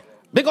trua di.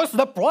 Because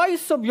the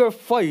price of your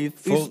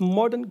faith is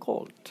more than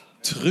gold.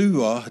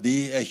 Trua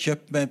de er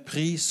kjøpt med en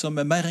pris som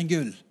er mer enn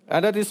gull.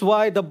 And that is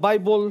why the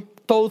Bible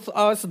taught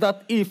us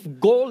that if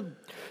gold,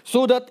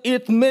 so that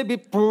it may be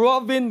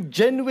proven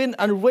genuine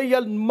and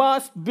real,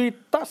 must be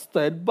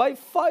tested by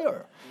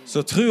fire.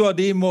 Så trua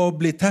de må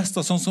bli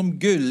testet sånn som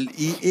gull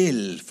i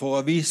ild for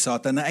å vise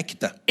at den er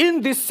ekte.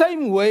 In the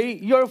same way,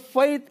 your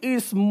faith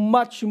is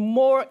much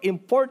more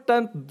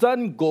important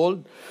than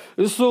gold.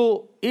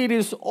 So it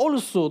is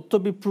also to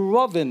be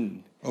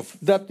proven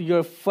that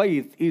your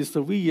faith is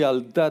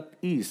real, that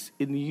is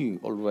in you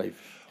already.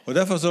 Og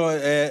derfor så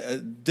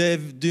det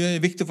er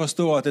viktig å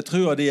forstå at jeg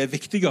tror at de er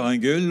viktigere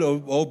enn gull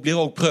og blir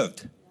også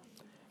prøvd.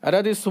 And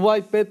that is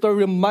why Peter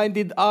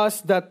reminded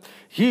us that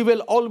he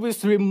will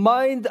always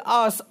remind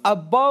us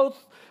about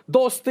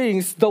those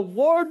things, the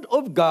Word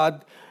of God,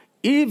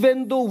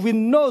 even though we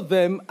know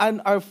them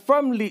and are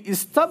firmly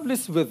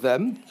established with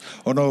them.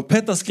 Og når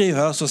Peter skriver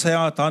her, så sier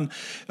han at han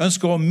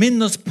ønsker å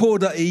minne oss på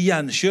det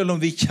igjen, selv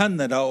om vi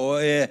kjenner det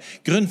og er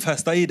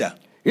grunnfestet i det.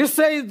 He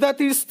says that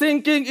his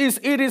thinking is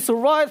it is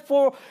right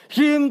for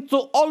him to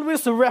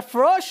always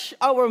refresh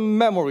our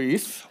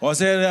memories. Og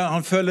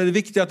han føler det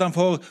viktig at han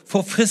får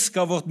forfriske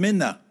vårt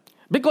minne.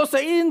 Because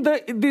in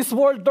this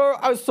world there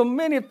are so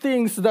many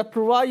things that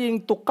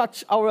trying to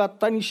catch our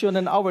attention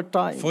and our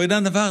time. For i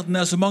denne verden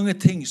er så mange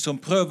ting som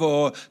prøver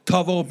å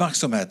ta vår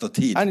oppmerksomhet og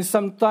tid. And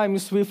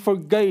sometimes we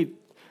forget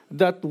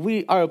that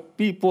we are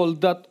people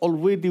that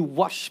already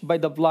washed by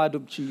the blood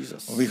of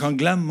Jesus. Og vi kan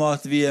glemme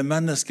at vi er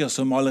mennesker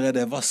som allerede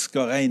er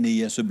vasket rein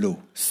i Jesu blod.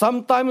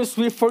 Sometimes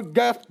we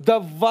forget the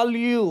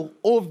value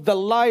of the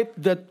life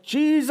that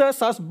Jesus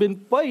has been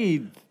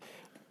paid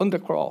on the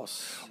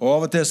cross. Og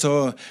av og til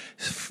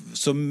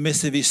så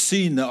misser vi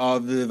synet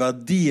av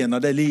verdien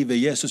av det livet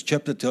Jesus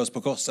kjøpte til oss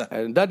på korset.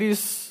 And that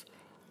is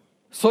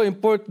so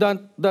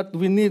important that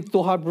we need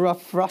to have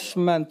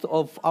refreshment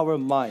of our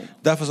mind.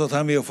 Derfor så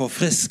trenger vi å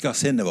forfriske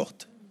sinnet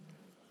vårt.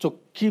 To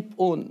keep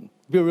on,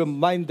 be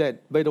reminded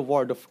by the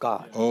word of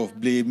God. Og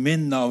bli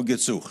minnet av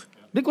Guds ord.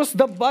 Because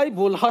the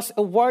Bible has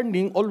a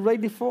warning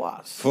already for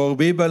us. For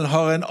Bibelen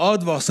har en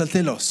advarsel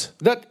til oss.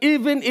 That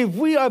even if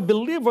we are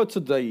believers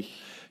today,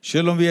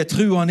 selv om vi er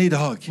troende i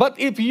dag. but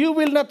if you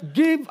will not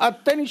give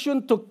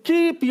attention to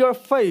keep your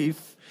faith,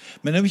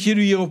 men om ikke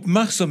du gir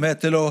oppmerksomhet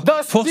til å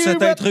the fortsette i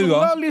Spirit trua,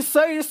 clearly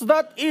says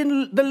that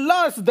in the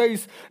last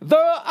days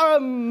there are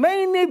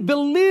many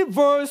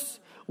believers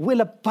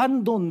will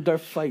abandon their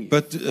faith.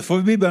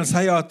 for Bibelen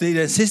sier at i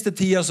den siste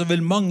tida så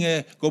vil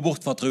mange gå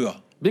bort fra trua.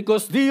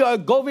 Because they are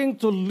going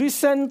to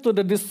listen to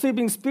the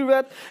deceiving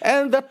spirit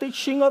and the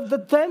teaching of the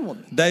demon.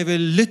 De vil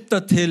lytte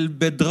til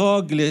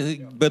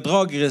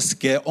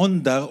bedrageriske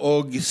ånder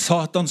og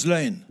satans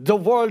løgn. The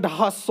world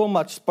has so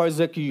much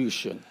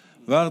persecution.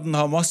 Verden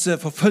har masse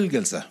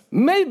forfølgelse.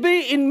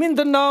 Maybe in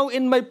Mindanao,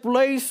 in my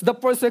place, the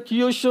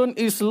persecution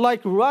is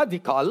like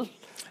radical.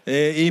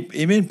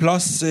 I min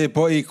plass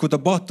i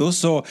Cotabato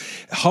så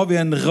har vi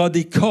en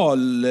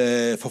radikal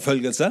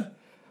forfølgelse.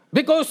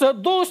 Because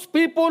those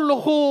people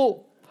who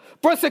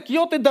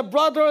persecuted the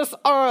brothers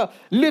are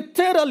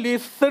literally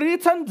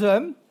threatened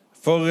them.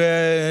 For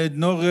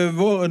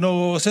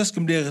når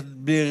søsken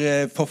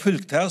blir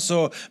forfulgt her,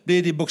 så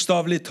blir de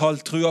bokstavelig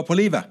talt trua på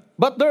livet.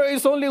 But there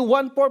is only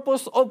one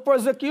purpose of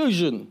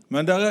persecution.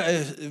 Men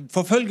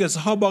forfølgelse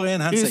har bare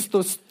en hensikt. Is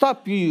to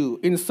stop you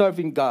in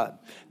serving God.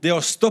 Det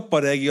å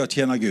stoppe deg i å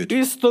tjene Gud.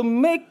 Is to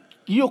make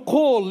you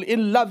cold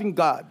in loving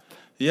God.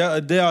 Ja,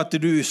 det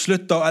at du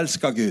slutter å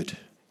elske Gud.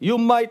 You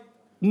might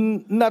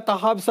not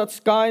have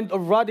such kind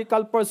of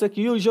radical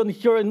persecution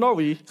here in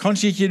Norway.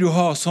 Kanskje ikke du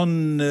har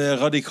sånn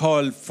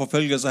radikal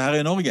forfølgelse her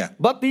i Norge.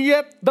 But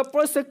yet the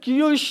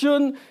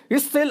persecution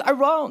is still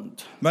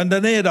around. Men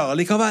den er der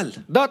likevel.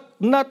 That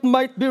not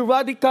might be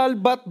radical,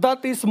 but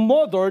that is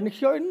modern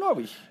here in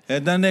Norway.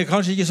 Den er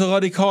kanskje ikke så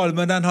radikal,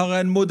 men den har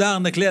en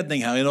moderne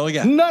kledning her i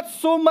Norge. Not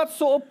so much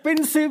so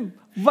offensive,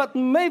 but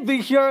maybe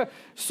here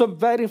so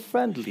very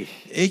friendly.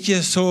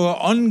 Ikke så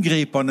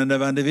angripende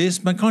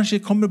nødvendigvis, men kanskje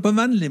kommer på en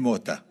vennlig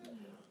måte.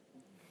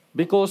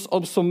 Because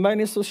of so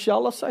many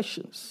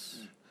socializations.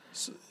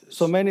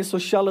 So many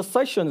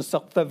socializations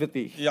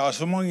activity. Ja,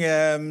 så mange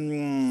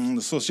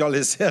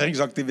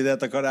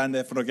sosialiseringsaktiviteter, hva det enn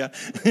er for noe.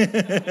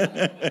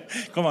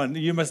 Come on,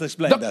 you must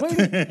explain that.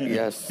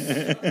 Yes.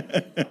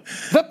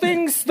 The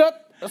things that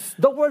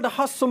the world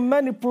has so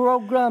many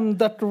programs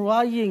that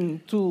trying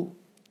to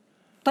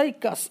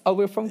take us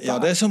away from God. Ja,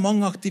 det er så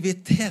mange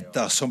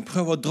aktiviteter som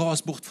prøver å dra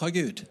oss bort fra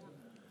Gud.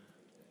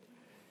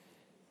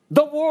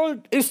 The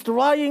world is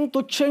trying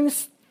to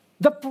change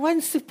the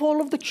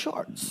principle of the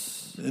church.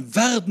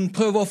 Verden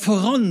prøver å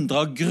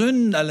forandre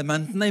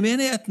grunnelementene i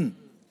menigheten.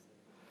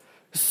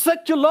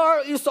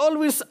 Secular is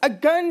always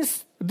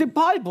against the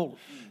Bible.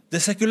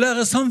 Det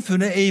sekulære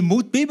samfunnet er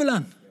imot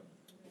Bibelen.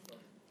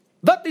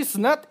 That is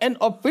not an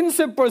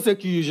offensive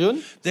persecution.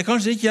 Det er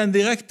kanskje ikke en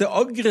direkte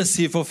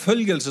aggressiv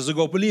forfølgelse som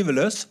går på livet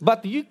løs.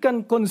 But you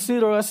can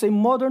consider as a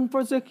modern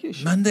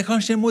persecution. Men det er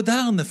kanskje en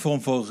moderne form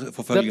for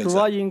forfølgelse. They're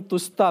trying to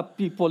stop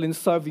people in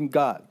serving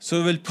God.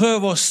 Så vil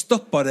prøve å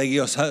stoppe deg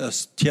i å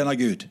tjene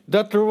Gud.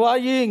 They're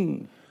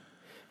trying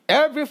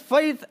every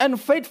faith and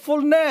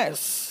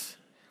faithfulness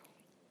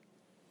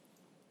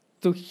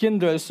to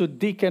hinder so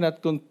they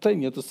cannot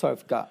continue to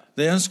serve God.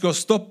 De ønsker å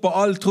stoppe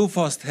all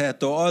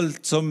trofasthet og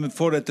alt som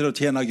får deg til å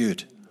tjene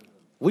Gud.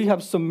 We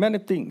have so many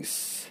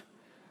things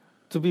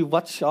to be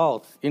watched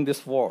out in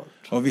this world.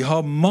 Og vi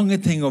har mange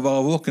ting å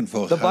være våken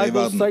for The her i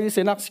Bible verden. says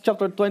in Acts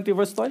chapter 20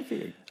 verse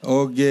 28.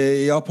 Og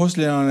i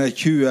Apostlene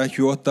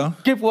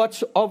 20-28 Keep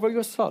watch over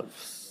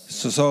yourselves.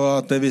 så sa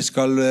at vi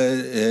skal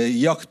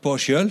jakte på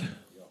oss selv.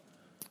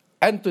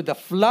 and to the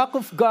flock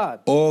of God,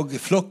 og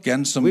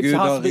flokken som which Gud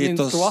has har been gitt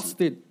oss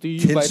entrusted to you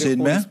by the tilsyn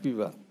Holy med.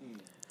 Spirit.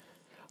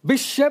 Be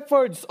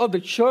shepherds of the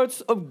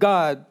church of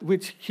God,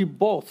 which he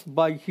bought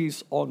by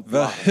his own Vær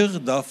blood.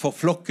 hyrder for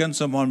flokken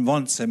som han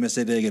vant seg med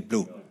sitt eget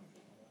blod.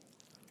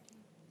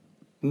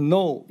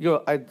 Know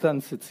your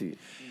identity.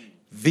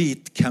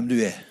 Vit hvem du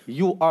er.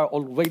 You are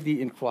already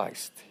in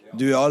Christ.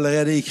 Du er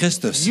allerede i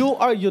Kristus. You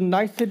are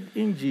united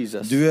in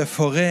Jesus. Du er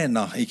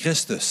forenet i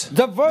Kristus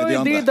The med very de day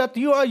andre. that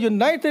you are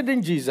united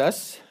in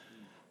Jesus,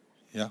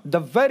 Ja. the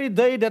very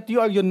day that you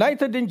are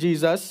united in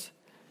Jesus,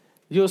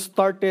 you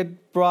started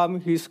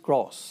from his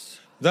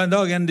cross. Den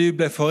dagen du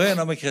ble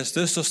forenet med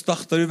Kristus, så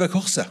starter du ved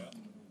korset.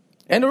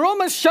 In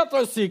Romans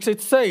chapter 6,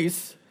 it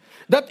says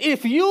that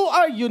if you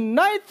are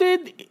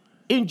united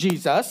in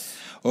Jesus,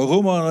 Og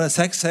Romerne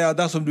 6 sier at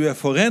dersom du er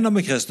forenet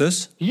med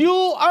Kristus,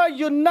 you are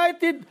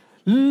united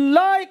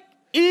like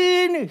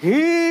in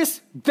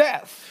his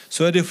death.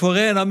 så er du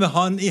forenet med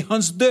han i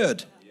hans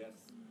død.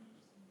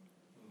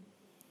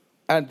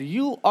 And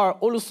you are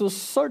also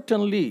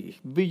certainly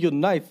be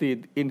united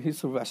in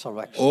his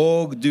resurrection.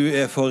 Og du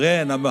er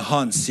forenet med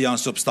hans i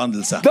hans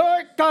oppstandelse.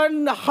 There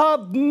can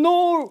have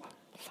no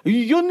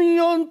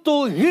union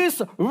to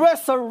his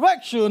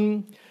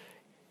resurrection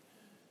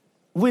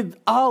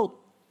without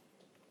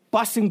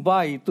passing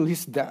by to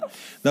his death.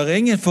 Det er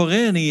ingen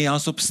forening i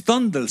hans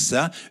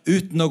oppstandelse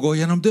uten å gå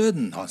gjennom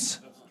døden hans.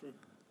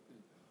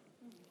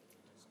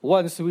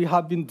 Once we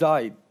have been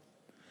died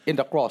in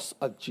the cross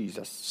of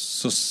Jesus.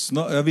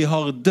 Så vi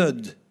har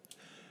dødd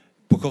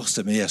på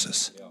korset med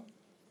Jesus.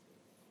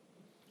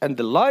 And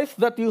the life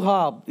that you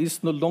have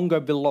is no longer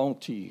belong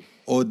to you.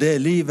 Og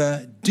det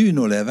livet du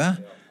nå lever,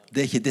 det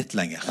er ikke ditt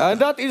lenger. And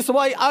that is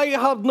why I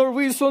have no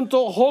reason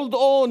to hold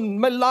on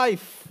my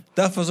life.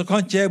 Derfor så kan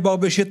ikke jeg bare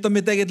beskytte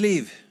mitt eget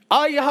liv.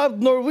 I have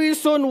no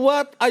reason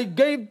what I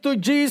gave to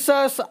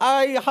Jesus,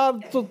 I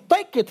have to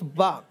take it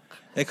back.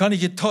 Jeg kan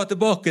ikke ta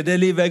tilbake det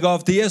livet jeg gav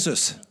til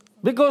Jesus.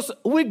 Because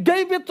we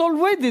gave it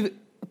already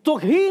to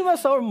him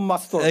as our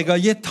master. Jeg har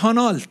gitt han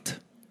alt.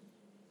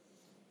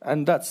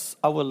 And that's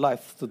our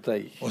life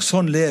today. Og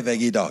sånn lever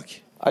jeg i dag.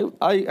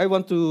 I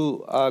want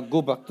to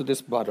go back to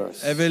these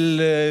brothers. Jeg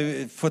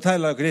vil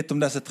fortelle dere litt om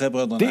disse tre They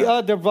brødrene.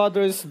 are the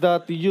brothers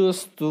that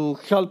used to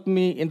help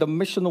me in the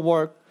mission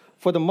work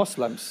for the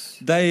Muslims.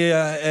 De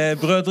er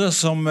brødre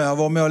som har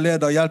vært med og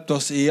ledet og hjulpet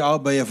oss i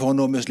arbeidet for å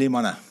nå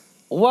muslimene.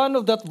 One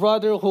of that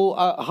brother who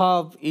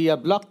have a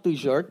black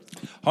t-shirt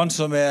Han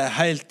som er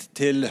helt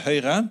til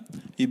høyre,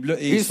 i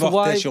His svart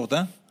wife-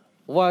 t-skjorte,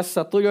 was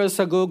 2 years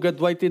ago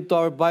graduated to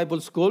our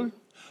Bible school.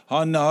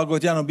 han har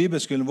gått gjennom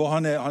bibelskolen vår.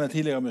 Han er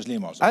tidligere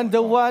muslim. Altså. And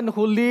the one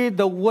who lead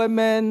the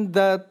women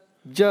that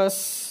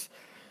just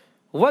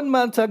 1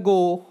 month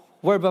ago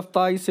were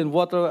baptized in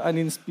water and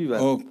in spirit.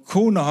 Og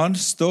kona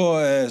hans,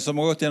 da, som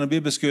har gått gjennom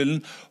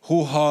bibelskolen,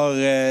 hun har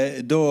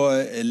da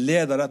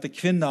ledet dette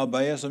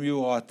kvinnearbeidet som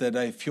gjorde at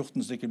de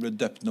 14 stykker ble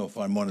døpt nå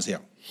for en måned siden.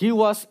 He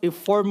was a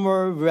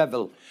former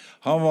rebel.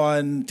 Han var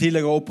en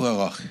tidligere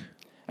opprører.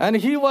 And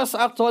he was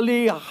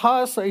actually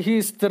has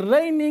his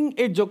training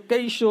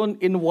education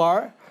in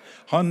war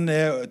Han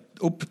er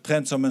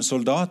opptrent som en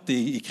soldat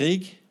i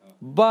krig,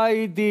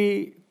 by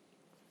the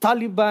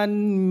Taliban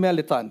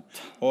militant.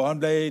 og han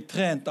ble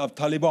trent av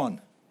Taliban.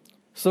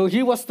 So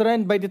he was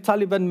trained by the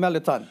Taliban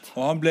militant.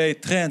 Og han ble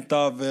trent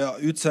av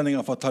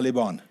utsendinger fra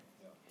Taliban.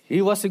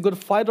 He was a good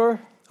fighter,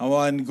 Han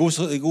var en god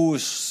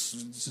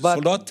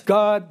soldat, but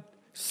God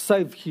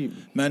saved him.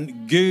 men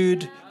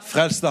Gud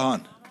frelste han.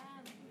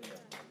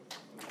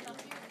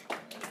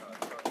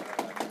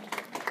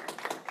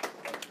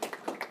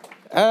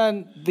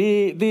 And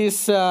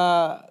this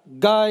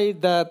guy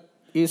that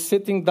is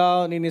sitting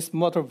down in his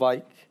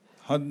motorbike,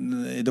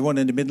 The one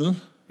in the middle.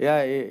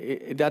 yeah,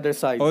 the other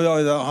side.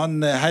 Og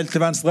han er helt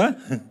til venstre.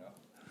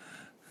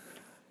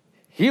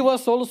 He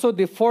was also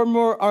the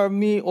former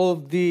army of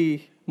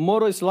the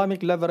Moro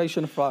Islamic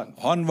Liberation Front.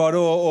 Han var da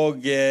og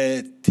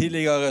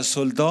tidligere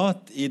soldat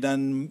i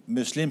den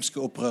muslimske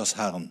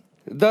opprørshæren.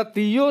 That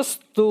he used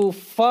to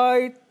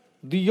fight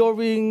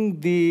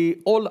during the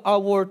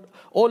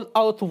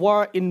all-out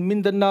war in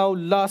Mindanao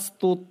last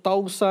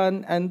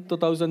 2000 and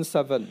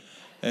 2007.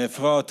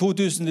 Fra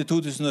 2000 til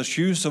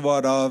 2007 så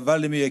var det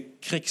veldig mye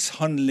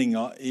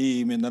krigshandlinger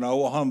i Mindanao,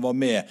 og han var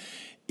med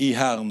i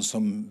hæren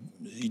som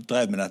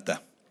drev med dette.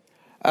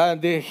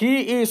 And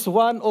he is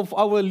one of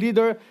our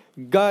leader.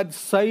 God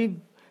saved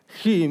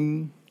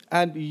him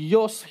and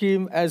used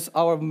him as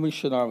our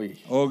missionary.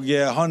 Og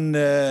han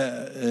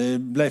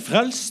ble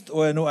frelst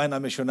og er nå en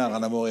av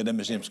misjonærene våre i det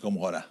muslimske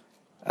området.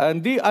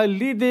 And they are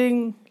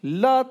leading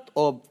lot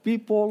of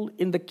people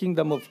in the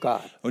kingdom of God.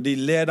 Og de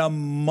leder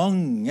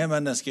mange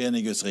mennesker inn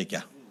i Guds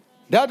rike.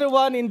 The other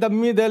one in the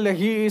middle,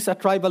 he is a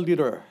tribal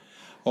leader.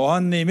 Og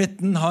han i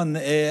midten, han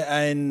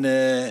er en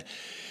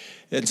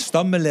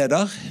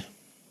stammeleder.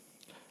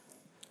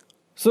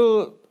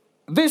 So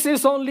this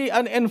is only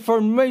an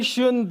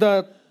information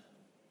that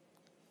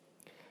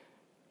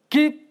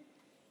keep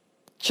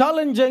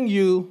challenging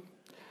you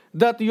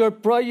that your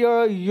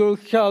prayer, your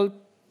help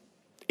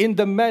in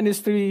the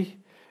ministry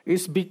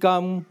is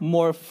become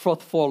more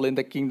fruitful in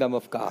the kingdom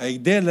of God. Jeg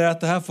deler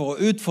dette her for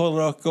å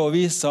utfordre dere og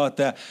vise at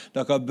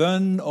dere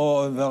bønn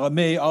og være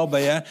med i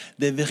arbeidet,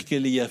 det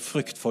virkelig gir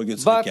frukt for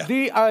Guds But rike.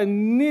 they are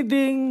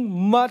needing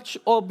much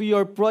of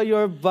your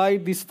prayer by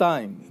this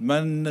time.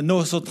 Men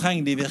nå så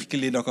trenger de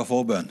virkelig dere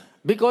forbønn.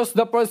 Because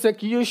the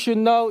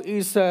persecution now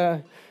is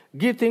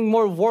getting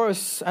more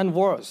worse and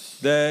worse.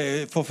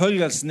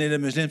 Forfølgelsen i de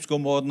muslimske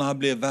områdene har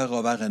blitt verre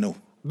og verre nå.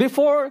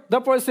 Before,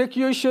 the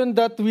persecution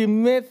that we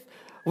met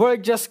were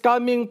just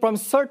coming from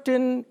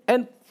certain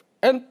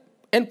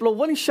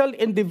influential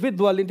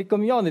individual in the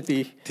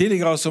community.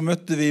 Tidligere så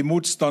møtte vi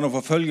motstand og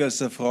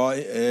forfølgelse fra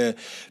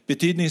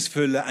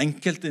betydningsfulle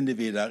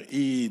enkeltindivider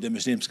i det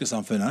muslimske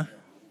samfunnet.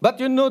 But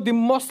you know, the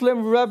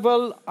Muslim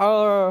rebels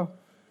are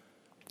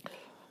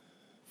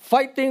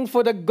fighting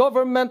for the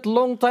government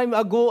long time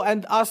ago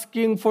and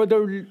asking for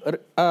their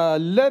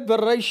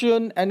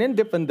liberation and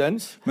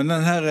independence. Men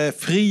den her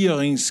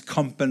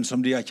frigjøringskampen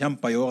som de har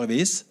kjempet i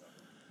årevis,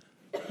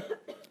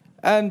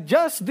 And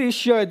just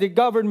this year, the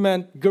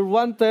government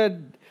granted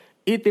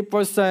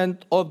 80%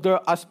 of their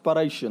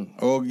aspiration.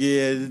 og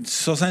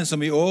så sent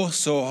som i år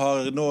så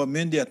har nå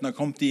myndighetene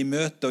kommet i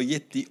møte og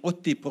gitt de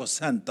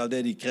 80% av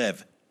det de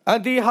krever.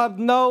 And they have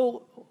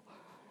now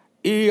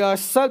a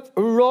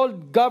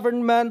self-ruled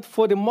government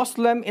for the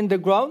Muslim in the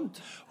ground.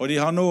 Og de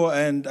har nå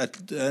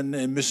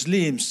en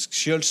muslimsk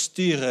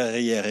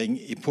selvstyreregjering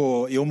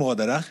i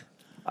området der.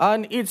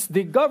 And it's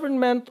the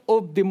government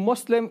of the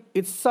Muslim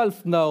itself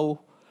now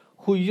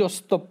who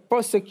used to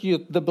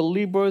persecute the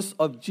believers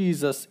of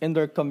Jesus in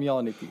their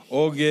community.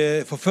 Og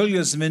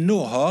forfølgelsen vi nå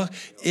har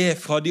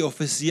fra de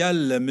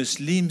offisielle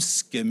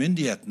muslimske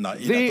myndighetene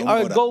i They dette are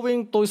området.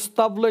 going to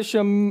establish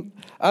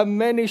a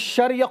many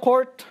Sharia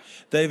court,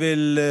 De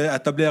vil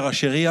etablere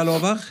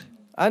sharia-lover,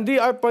 and they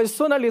are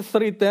personally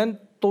threatened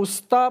to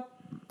stop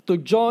to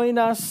join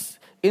us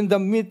in the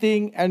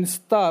meeting and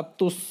stop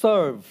to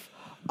serve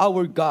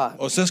our God.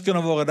 og søskene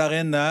våre der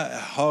inne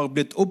har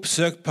blitt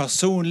oppsøkt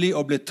personlig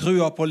og blitt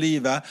trua på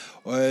livet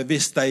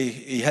hvis de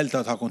i hele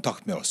tatt har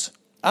kontakt med oss.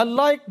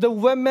 Unlike the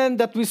women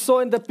that we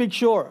saw in the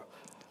picture,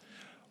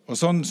 Og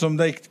sånn som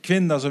de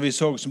kvinner som vi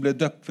så som ble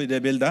døpt i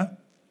det bildet,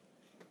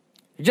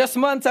 just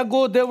months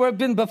ago they were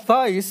being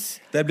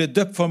baptized, de ble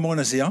døpt for en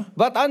måned siden,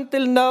 but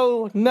until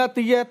now, not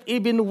yet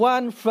even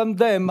one from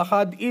them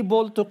had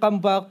able to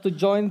come back to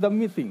join the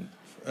meeting.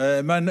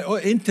 men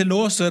inntil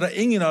nå så er det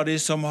ingen av de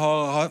som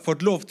har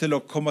fått lov til å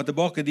komme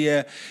tilbake.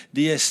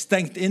 De er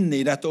stengt inne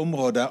i dette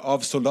området av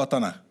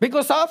soldatene.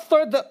 Because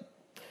after the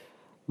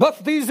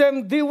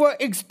baptism, they were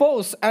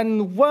exposed,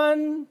 and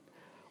one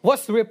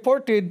was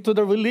reported to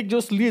the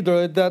religious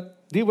leader that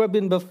they were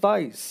being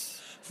baptized.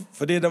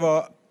 Fordi det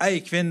var ei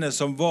kvinne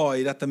som var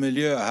i dette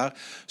miljøet her,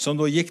 som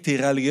da gikk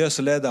til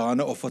religiøse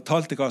lederne og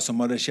fortalte hva som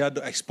hadde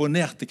skjedd, og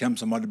eksponerte hvem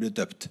som hadde blitt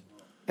døpt.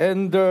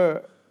 And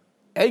their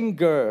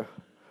anger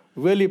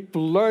really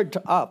flared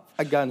up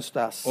against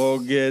us.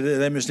 Og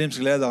de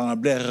muslimske lederne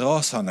ble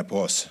rasende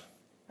på oss.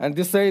 And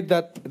they say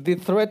that they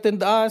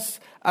threatened us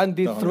and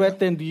they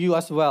threatened you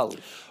as well.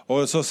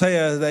 Og så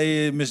sier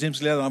de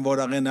muslimske lederne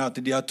våre der inne at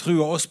de har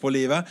trua oss på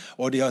livet,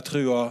 og de har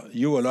trua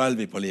Joel og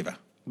Elvi på livet.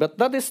 But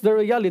that is the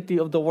reality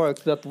of the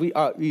work that we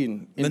are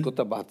in Men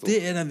Cotabato. det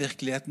er den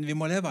virkeligheten vi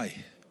må leve i.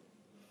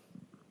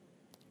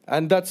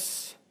 And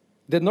that's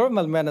the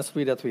normal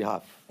ministry that we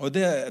have. Og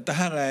dette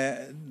her er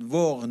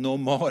vår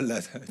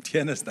normale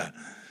tjeneste.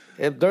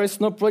 If there is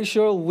no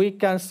pressure, we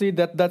can see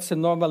that that's a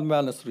normal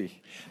ministry.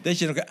 Det er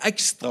ikke noe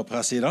ekstra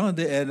press i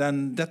det.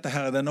 Dette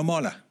her er det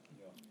normale.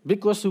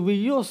 Because we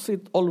use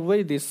it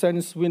already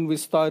since when we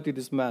started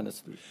this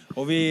ministry.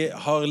 Og vi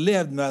har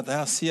levd med dette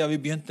her siden vi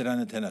begynte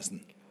denne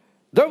tjenesten.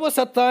 There was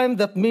a time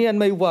that me and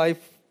my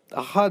wife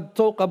had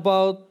talked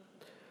about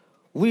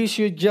we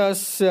should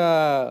just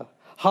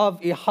have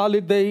a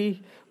holiday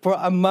for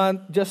a month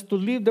just to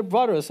leave the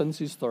brothers and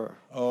sisters.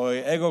 Og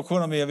jeg og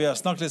kona mi vi har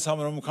snakket litt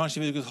sammen om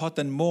kanskje vi skulle hatt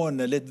en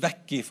måned litt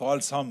vekk fra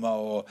alt sammen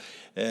og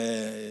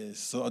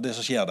det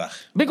som skjer der.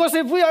 Because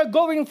if we are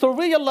going to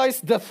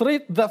realize the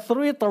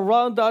threat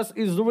around us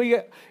is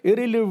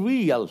really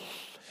real.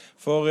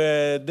 For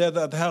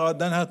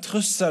denne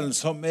trusselen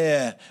som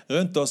er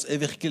rundt oss er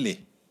virkelig.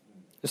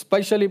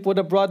 Especially for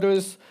the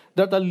brothers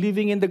that are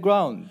living in the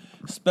ground.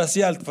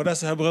 Spesielt for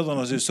disse her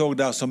brødrene som vi så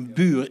der som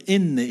bor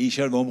inne i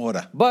selve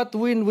området. But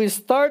when we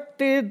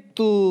started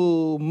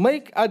to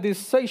make a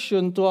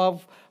decision to have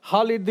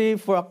holiday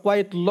for a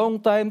quite long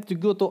time to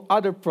go to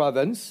other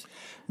province,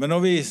 Men når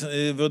vi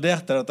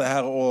vurderte dette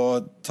her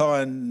å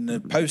ta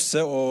en pause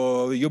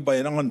og jobbe i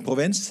en annen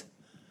provins,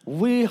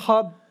 we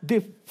have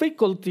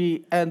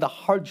difficulty and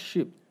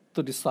hardship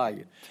to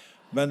decide.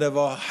 men det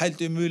var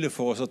helt umulig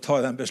for oss å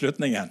ta den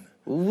beslutningen.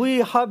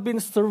 We have been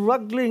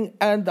struggling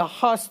and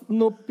has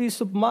no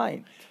peace of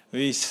mind.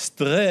 Vi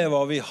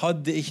strever, vi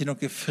hadde ikke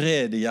noe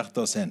fred i hjertet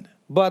og sinn.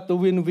 But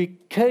when we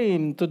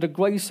came to the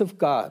grace of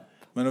God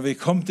Men når vi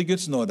kom til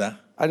Guds nåde,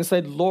 and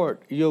said, Lord,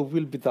 your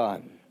will be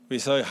done. vi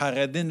sa,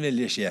 Herre, din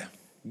vilje skje.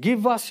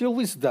 Give us your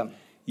wisdom.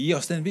 Gi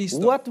oss din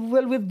visdom. What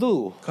will we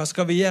do? Hva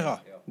skal vi gjøre?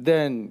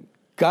 Then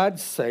God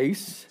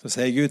says, Så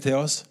sier Gud til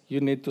oss, you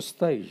need to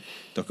stay.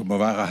 dere må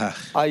være her.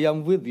 I am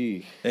with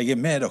you. Jeg er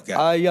med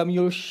dere. I am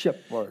your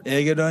shepherd.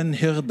 Jeg er da en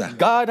hyrde.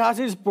 God has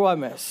his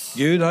promise.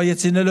 Gud har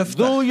gitt sine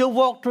løfter. Though you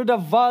walk through the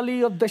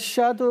valley of the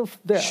shadow of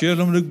death.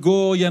 Selv om du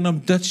går gjennom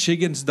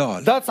dødsskyggens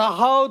dal. That's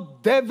how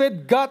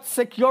David got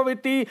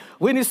security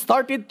when he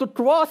started to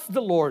trust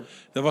the Lord.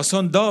 Det var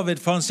sånn David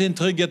fant sin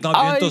trygghet når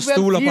han I begynte å will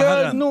stole på fear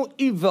Herren. no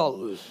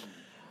evil.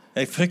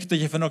 Jeg frykter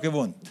ikke for noe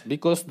vondt.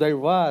 Because thy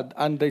rod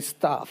and thy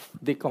staff,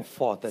 they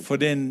comforted. For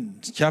din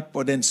kjepp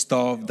og din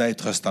stav, de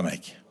trøster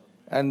meg.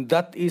 And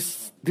that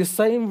is the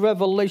same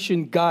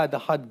revelation God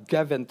had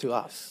given to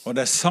us. Og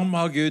det samme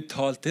har Gud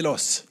talt til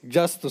oss.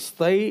 Just to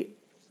stay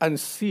and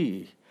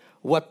see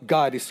what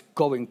God is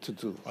going to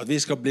do. At vi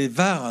skal bli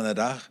værende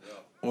der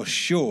og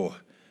se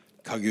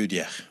hva Gud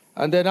gjør.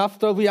 And then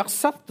after we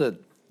accepted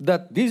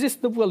that this is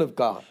the will of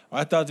God,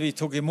 Og etter at vi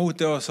tok imot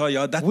det og sa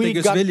ja, dette we er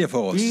Guds got vilje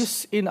for oss,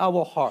 peace in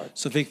our heart,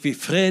 så fikk vi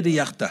fred i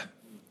hjertet.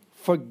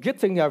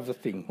 forgetting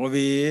everything, Og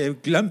vi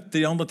glemte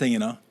de andre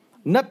tingene.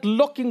 not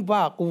looking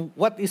back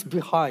what is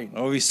behind,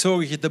 Og vi så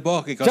ikke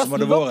tilbake hva just som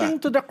hadde looking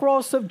vært. to the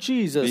cross of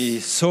Vi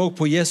Jesus så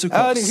på Jesu and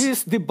kors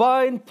his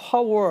divine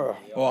power,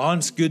 og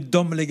hans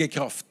guddommelige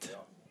kraft.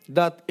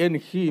 that in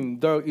him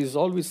there is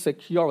always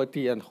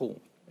security and hope.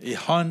 I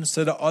hans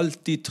er det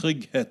alltid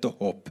trygghet og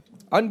håp.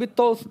 And we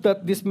thought that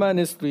this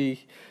ministry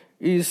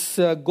is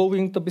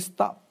going to be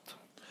stopped.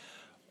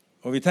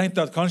 Og vi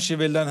tenkte at kanskje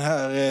vil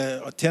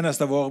denne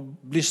tjenesten vår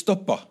bli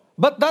stoppet.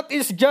 But that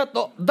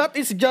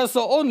is just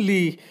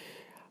only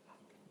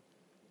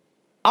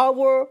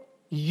our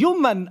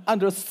human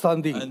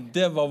understanding. Men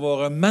det var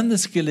våre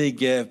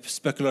menneskelige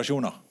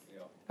spekulasjoner.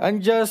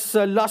 And just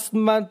last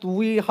month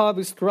we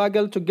have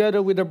struggled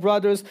together with the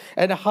brothers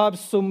and have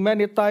so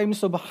many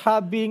times of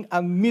having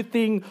a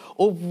meeting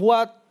of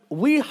what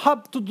we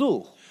have to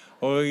do.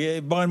 Og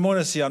bare en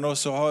måned siden nå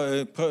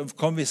så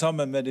kom vi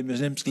sammen med de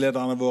muslimske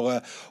lederne våre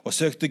og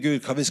søkte Gud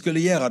hva vi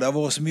skulle gjøre. Det har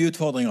vært så mye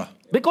utfordringer.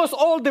 Because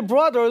all the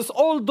brothers,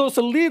 all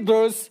those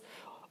leaders,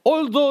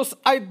 all those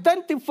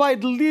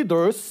identified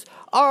leaders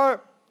are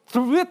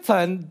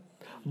threatened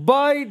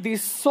by the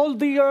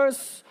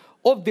soldiers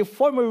of the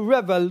former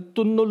rebel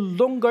to no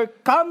longer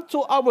come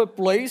to our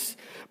place,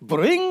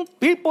 bring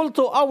people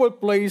to our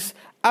place,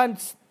 and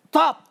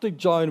stop to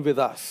join with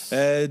us.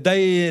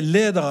 De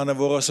lederne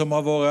våre som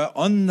har vært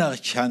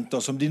anerkjent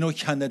og som de nå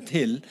kjenner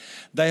til,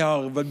 de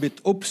har vel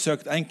blitt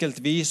oppsøkt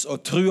enkeltvis og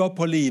trua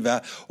på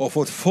livet og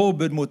fått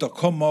forbud mot å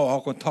komme og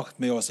ha kontakt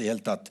med oss i hele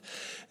tatt.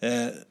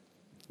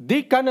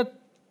 They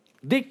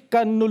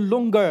can no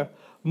longer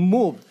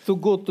move to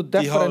go to De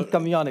har different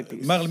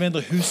communities. mer eller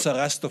mindre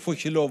husarrest og får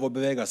ikke lov å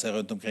bevege seg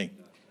rundt omkring.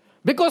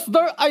 Because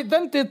their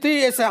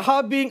identity as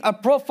having a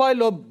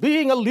profile of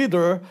being a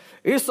leader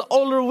is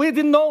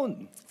already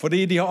known.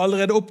 Fordi de har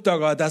allerede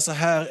oppdaget at disse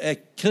her er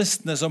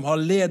kristne som har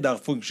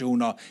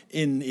lederfunksjoner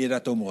inn i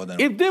dette området.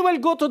 If they will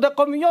go to the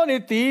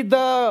community,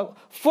 the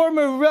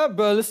former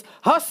rebels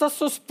has a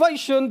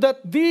suspicion that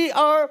they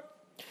are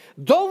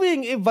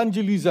doing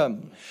evangelism.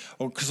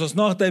 Og så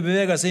snart de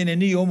beveger seg inn i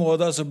nye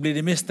områder, så blir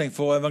de mistenkt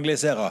for å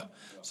evangelisere,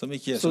 som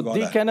ikke er So så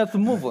they gale. cannot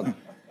move on.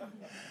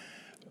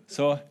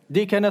 Så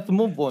They cannot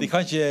move de on. kan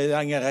ikke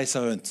lenger reise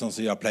rundt sånn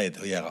som de har pleid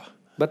å gjøre.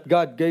 But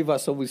God gave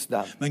us a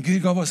wisdom. Men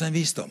Gud gav oss en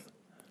visdom.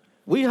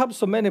 We have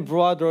so many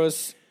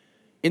brothers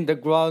in the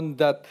ground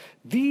that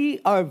they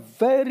are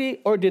very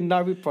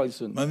ordinary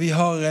persons. Men vi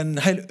har en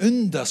hel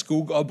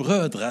underskog av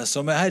brødre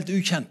som er helt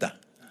ukjente.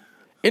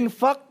 In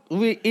fact,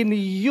 in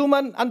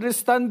human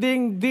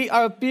understanding, they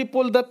are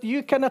people that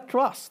you cannot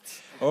trust.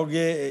 Og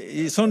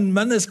i sånn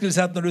menneskelig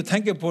sett, når du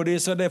tenker på dem,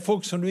 så er det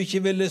folk som du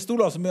ikke vil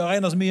stole så mye og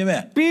regne så mye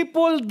med.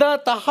 People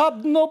that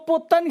have no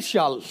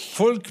potential.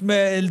 Folk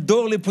med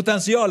dårlig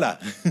potensiale.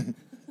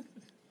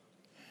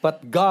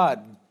 But God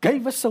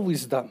gave us a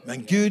wisdom.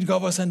 Men Gud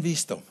gav oss en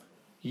visdom.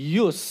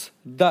 Use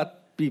that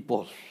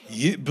people.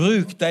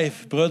 Bruk de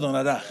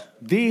brødrene der.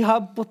 They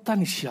have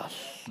potential.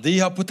 De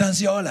har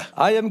potensiale.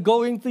 I am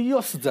going to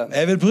use them.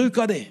 Jeg vil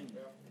bruke dem.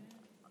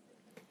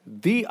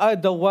 They are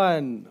the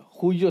one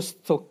who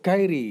used to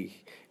carry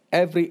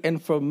every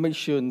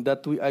information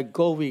that we are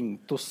going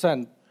to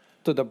send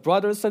to the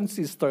brothers and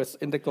sisters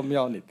in the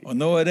community. Og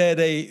nå er det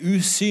de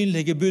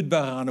usynlige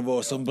budbærerne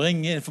våre som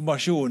bringer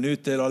informasjon ut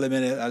til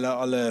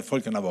alle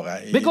folkene våre.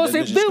 Because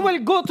if they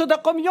will go to the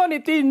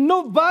community,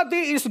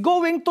 nobody is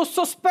going to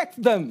suspect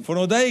them. For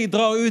når de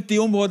drar ut i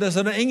området, så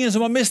er det ingen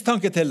som har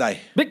mistanke til dem.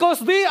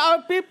 Because they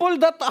are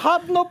people that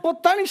have no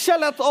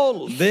potential at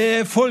all. Det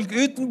er folk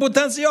uten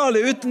potensial,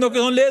 uten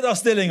noen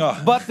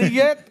lederstillinger. But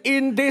yet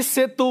in this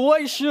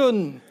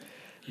situation,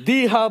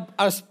 they have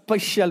a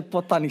special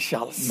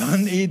potential.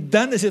 Men i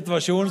denne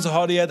situasjonen så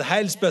har de et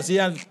helt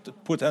spesielt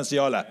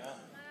potensial.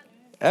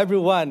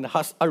 Everyone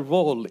has a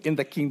role in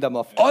the kingdom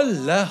of God.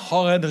 Alle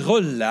har en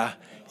rolle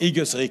i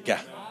Guds rike.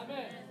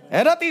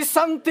 And that is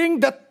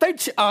something that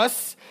teaches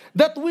us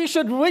that we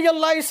should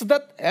realize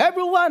that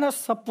everyone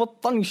has a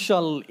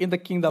potential in the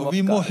kingdom Og of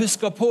vi må God.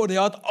 huske på det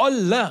at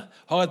alle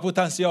har et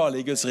potensial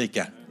i Guds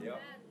rike.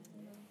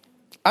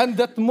 And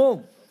that move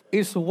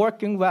is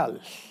working well.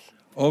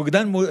 Og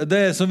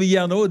det som vi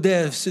gjør nå,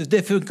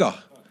 det funker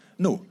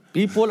nå.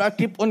 People are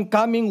keep on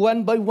coming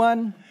one by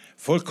one.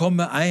 Folk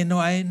kommer en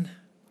og en.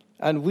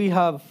 And we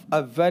have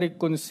a very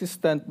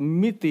consistent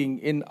meeting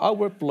in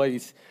our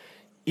place,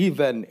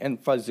 even in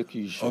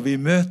persecution. Og vi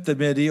møter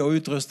med de og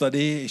utruster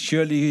de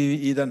selv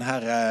i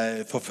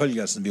denne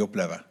forfølgelsen vi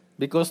opplever.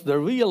 Because they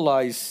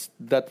realize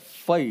that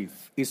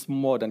faith is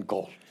more than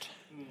gold.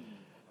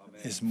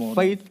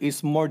 Faith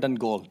is more than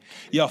gold.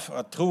 Ja,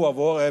 troa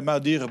vår mer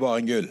dyrebar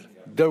enn gull.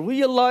 They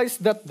realize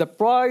that the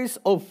price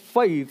of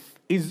faith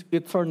is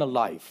eternal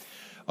life.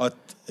 At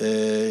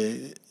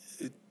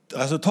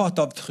resultatet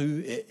av tro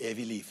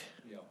evig liv.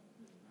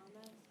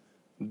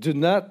 Do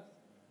not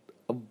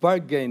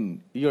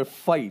bargain your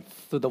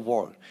faith to the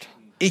world.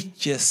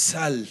 Ikke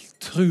selg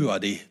trua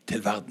di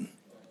til verden.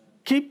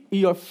 Keep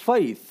your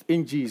faith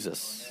in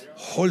Jesus.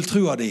 Hold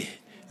trua di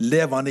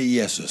levende i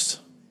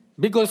Jesus.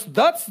 Because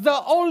that's the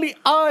only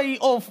eye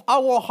of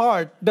our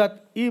heart that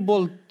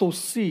able to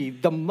see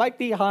the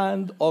mighty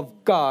hand of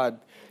God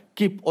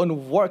keep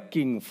on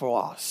working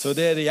for us. Så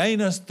det de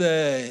eneste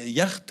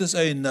hjertes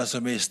øyne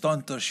som i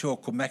stand til å se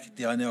hvor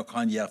mektig han og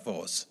kan gjøre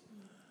for oss.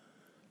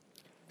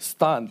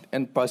 Stand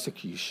in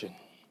persecution.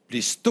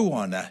 Bli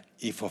stående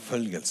i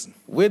forfølgelsen.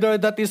 Whether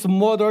that is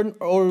modern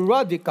or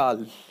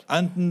radical.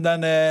 Enten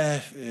den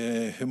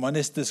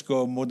humanistisk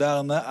og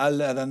moderne,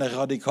 eller den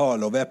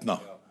radikal og væpnet.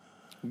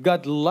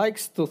 God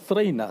likes to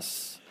train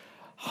us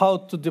how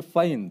to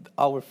defend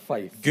our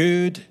faith.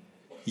 Gud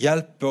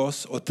hjelper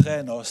oss og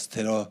trener oss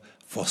til å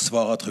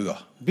forsvare trua.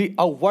 Be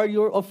a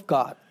warrior of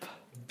God.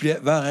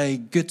 Være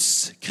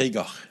Guds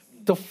kriger.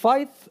 To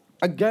fight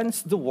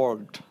against the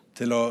world.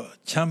 Til å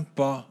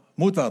kjempe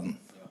mot verden.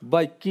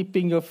 By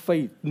keeping your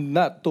faith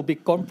not to be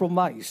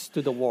compromised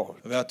to the world.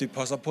 Ved at du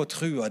passer på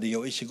trua di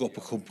og ikke går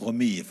på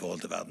kompromiss i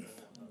forhold til verden.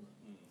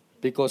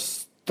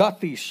 Because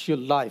that is your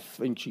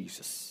life in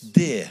Jesus.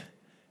 Det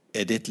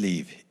ditt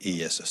liv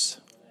i Jesus.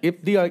 If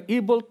they are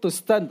able to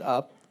stand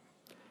up,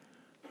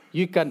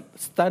 you can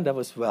stand up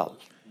as well.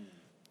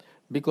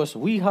 Because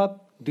we have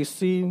the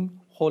same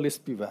Holy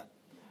Spirit.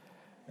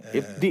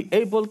 If they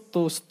are able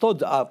to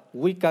stand up,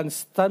 we can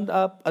stand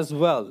up as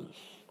well.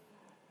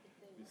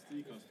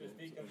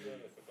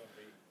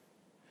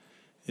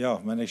 Ja,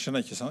 men jeg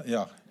skjønner ikke sånn.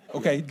 Ja.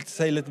 Okay,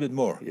 say a little bit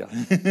more. Yeah.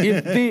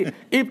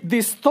 if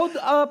they stood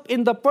up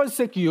in the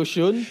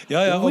persecution,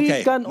 okay.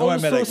 we can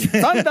also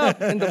stand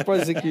up in the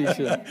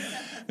persecution.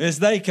 Hvis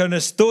de kunne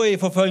stå i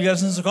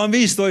forfølgelsen, så kan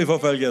vi stå i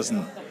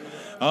forfølgelsen.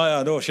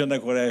 Ja, da skjønner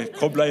jeg hvor det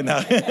kobler inn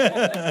her.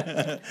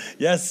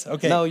 Yes,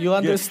 okay. Now you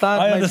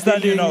understand I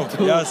understand you now.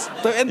 Yes.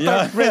 To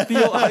interpret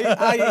you.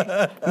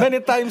 Many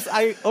times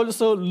I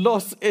also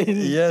lost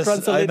in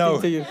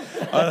translating to you.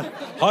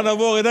 Han har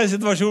vært i den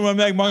situasjonen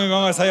med meg mange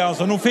ganger, sier han,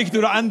 så nå fikk du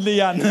det endelig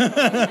igjen.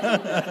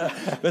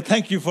 But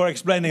thank you for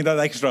explaining that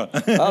extra.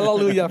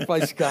 Hallelujah,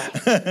 praise God.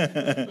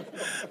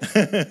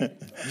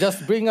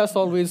 Just bring us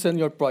always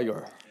in your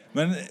prayer.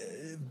 Men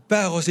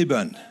bær oss i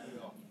bønn.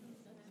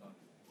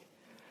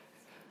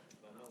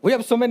 We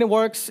have so many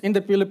works in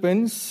the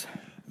Philippines.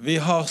 Vi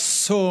har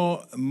så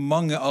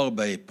mange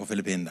arbeid på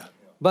Filippinene.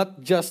 But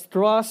just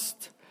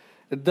trust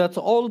that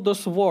all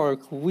those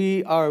work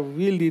we are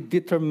really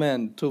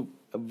determined to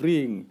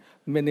bring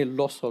many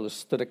lost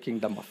souls to the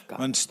kingdom of God.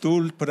 Men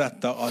stol på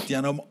dette at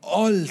gjennom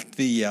alt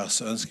vi gjør,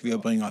 så ønsker vi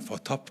å bringe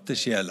fortapte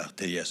sjeler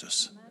til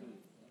Jesus.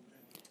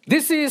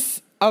 This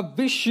is a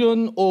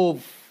vision of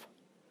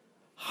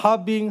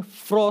having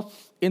fruit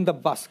in the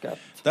basket.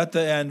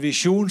 Dette en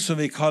visjon som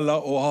vi kaller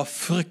å ha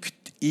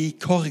frukt i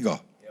korga.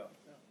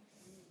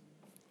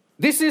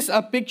 This is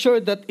a picture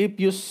that if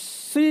you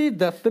see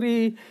the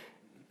tree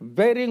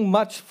bearing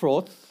much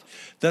fruit,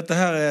 dette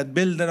her et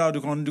bilde der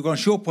du kan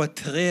se på et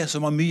tre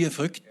som har mye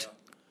frukt.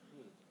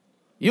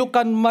 You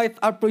might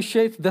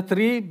appreciate the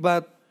tree,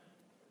 but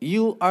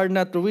you are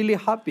not really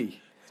happy.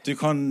 Du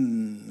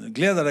kan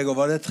glede deg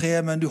over det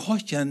treet, men du har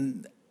ikke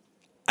en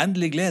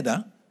endelig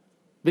glede.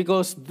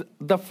 Because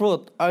the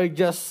fruit are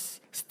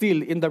just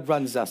still in the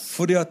branches.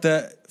 Fordi at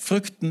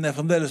frukten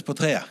fremdeles på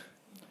treet.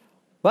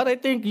 But I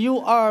think you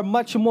are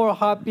much more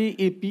happy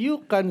if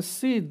you can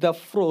see the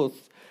fruit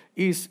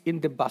is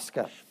in the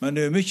basket. Men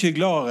du mye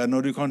gladere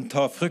når du kan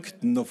ta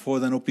frukten og få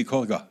den opp i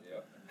korga.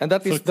 And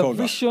that is the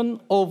vision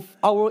of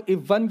our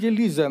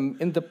evangelism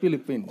in the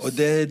Philippines. Og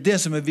det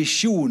som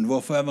visjonen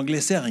vår for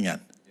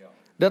evangeliseringen.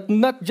 That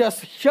not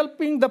just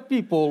helping the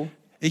people,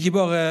 ikke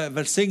bare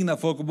velsigne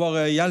folk og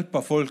bare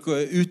hjelpe folk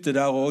ute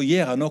der og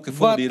gjøre noe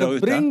for de der ute.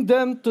 But bring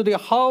them to the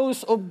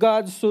house of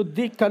God so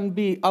they can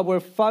be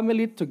our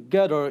family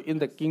together in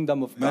the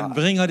kingdom of God. Men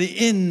bringer de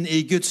inn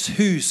i Guds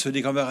hus så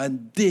de kan være en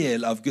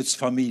del av Guds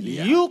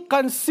familie. You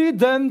can see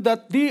them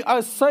that they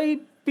are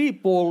saved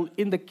people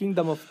in the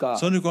kingdom of God.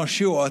 Så du kan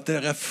se at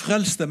det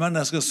frelste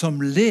mennesker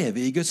som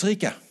lever i Guds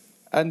rike.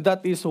 And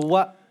that is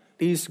what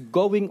is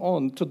going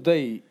on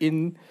today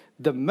in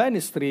the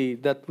ministry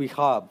that we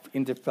have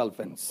in the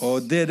Philippines.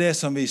 Og det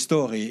som vi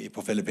står i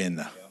på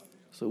Filippinene.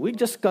 So we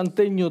just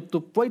continue to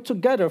pray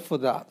together for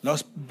that. La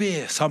oss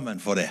be sammen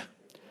for det.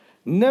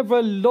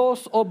 Never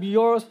lose of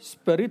your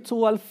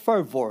spiritual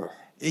fervor.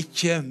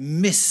 Ikke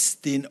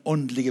mist din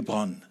åndelige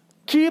brann.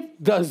 Keep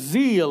the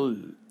zeal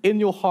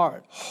in your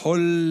heart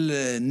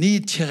Hold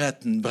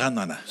nidkjærheten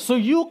brennende, so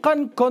you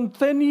can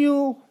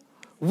continue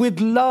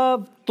with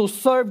love to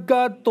serve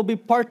God, to be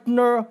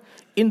partner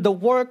in the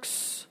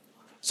works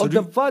So of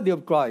du- the body of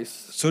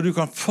Christ. så du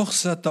kan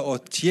fortsette å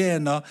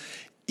tjene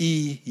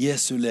i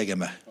Jesu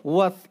legeme.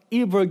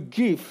 Whatever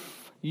gift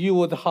you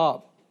would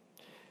have,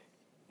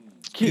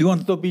 keep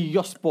Uan- to be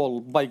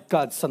useful by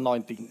God's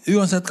anointing.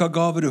 Uansett hva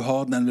gave du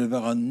har, den vil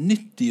være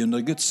nyttig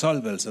under Guds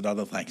salvelse der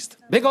det trengs.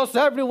 Because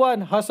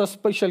everyone has a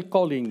special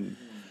calling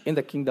in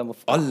the kingdom of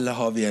God. Alle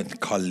har vi en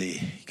kall i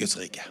Guds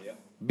rike.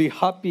 Be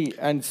happy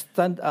and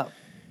stand up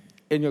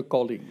in your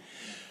calling.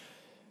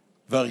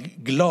 Vær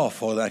glad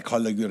for det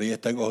kallet Gud har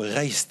gitt deg, og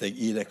reis deg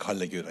i det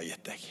kallet Gud har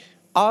gitt deg.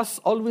 Ask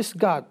always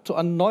God to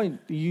anoint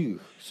you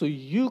so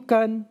you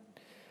can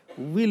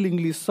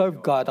willingly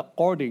serve God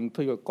according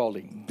to your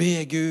calling.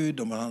 Be Gud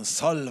om at han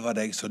salver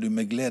deg, så du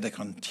med glede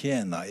kan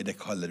tjene i det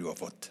kallet du har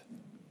fått.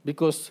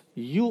 Because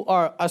you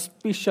are a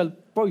special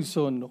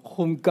person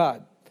whom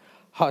God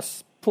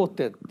has put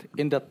it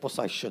in that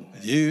position.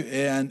 Du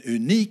er en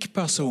unik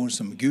person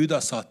som Gud har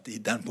satt i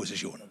den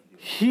posisjonen.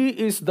 He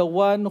is the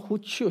one who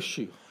chose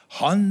you.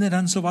 Han er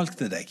den som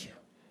valgte deg.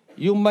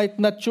 You might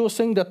not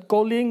choosing that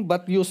calling,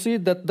 but you see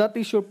that that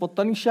is your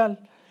potential.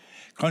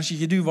 Kanskje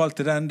ikke du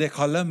valgte det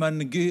kallet, men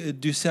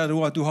du ser da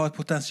at du har et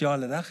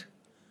potensial der.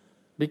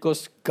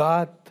 Because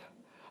God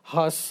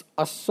has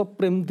a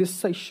supreme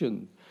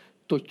decision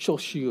to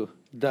choose you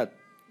that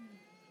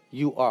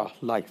you are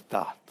like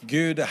that.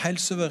 Gud er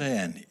helt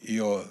suveren i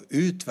å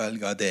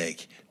utvelge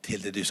deg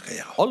til det du skal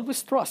gjøre.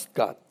 Always trust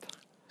God.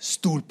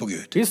 Stol på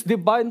Gud. His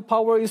divine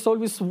power is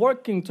always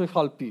working to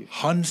help you.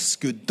 Hans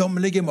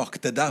guddommelige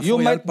makt er der You for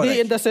å might hjelpe be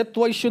in deg. the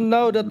situation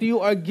now that you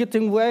are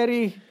getting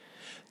weary.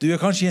 Du er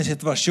kanskje i en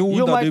situasjon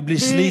You der du might blir be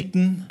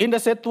sliten. in the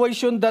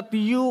situation that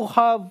you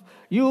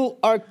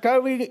are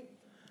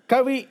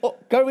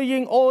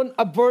carrying on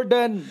a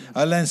burden.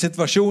 Eller en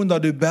situasjon der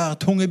du bærer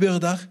tunge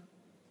byrder.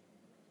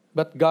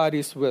 But God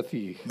is with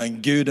you.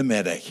 Men Gud er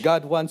med deg.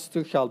 God wants to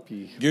help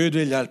you. Gud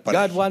vil hjelpe God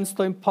deg. wants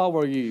to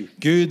empower you.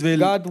 Gud vil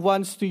God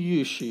wants to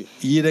use you.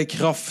 gi deg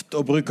kraft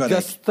og bruke deg.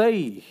 Just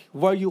stay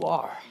where you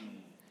are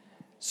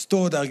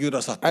Stå der Gud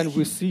har satt and deg,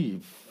 receive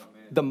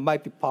the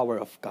mighty power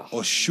of God.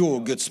 og se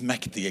Guds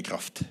mektige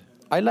kraft.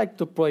 I like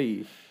to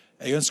pray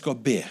Jeg ønsker å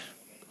be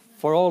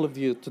for all of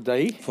you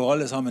today. for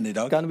alle sammen i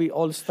dag. Can we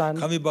all stand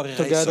Kan vi bare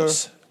reise together?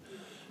 oss?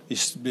 Vi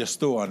blir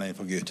stående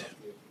innenfor Gud.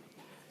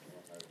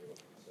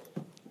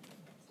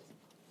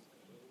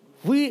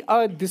 We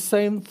are the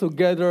same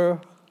together,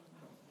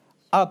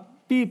 a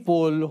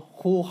people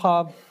who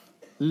have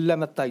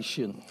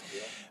limitation.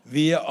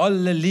 Vi er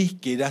alle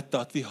like i dette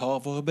at vi har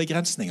våre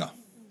begrensninger.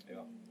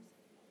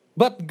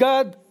 But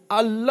God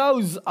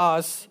allows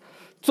us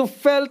to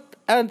feel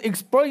and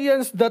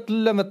experience that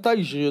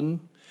limitation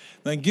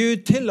Men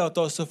Gud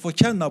tillater oss å få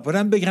kjenne på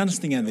den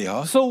begrensningen vi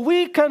har, so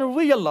we can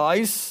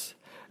realize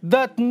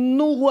that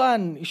no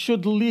one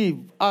should live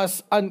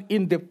as an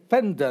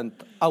independent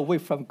away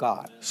from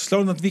God.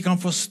 sånn at vi kan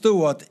forstå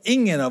at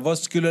ingen av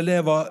oss skulle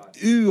leve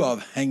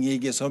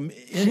uavhengige som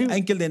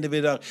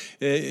enkeltindivider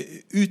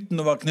uten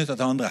å være knyttet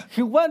til andre.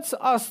 He wants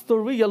us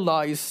to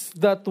realize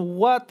that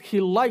what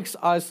He likes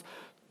us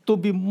to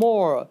be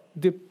more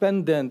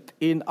dependent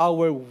in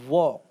our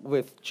walk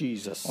with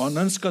Jesus. Og han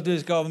ønsker at vi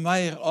skal være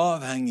mer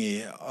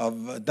avhengig av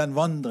den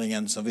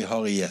vandringen som vi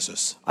har i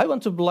Jesus. I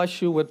want to bless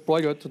you with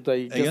prayer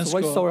today. Jeg Just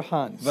raise our ønsker å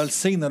hands.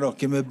 velsigne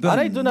dere med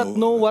And I do bønn not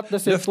know og what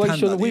the løft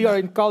situation hendene we are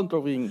dine.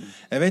 encountering,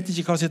 Jeg vet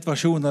ikke hva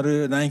situasjoner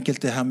den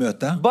enkelte her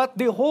møter, but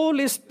the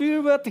Holy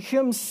Spirit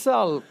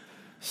Himself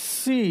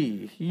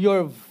see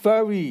your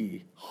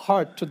very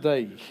heart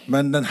today.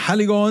 men Den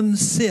hellige ånd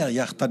ser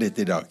hjertet ditt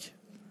i dag.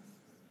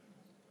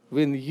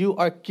 When you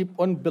are keep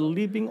on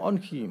believing on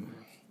Him,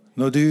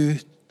 Når du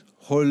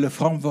holder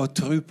fram for å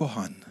tro på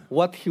Han,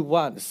 what He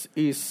wants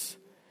is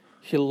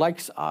He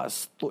likes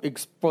us to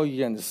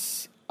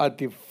experience a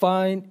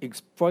divine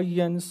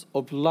experience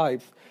of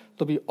life,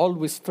 to be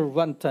always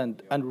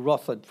strengthened and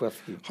rooted with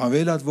Him. Han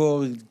vil at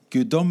vår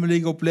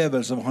guddommelige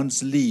opplevelse av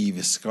hans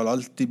liv skal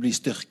alltid bli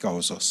styrket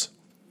hos oss.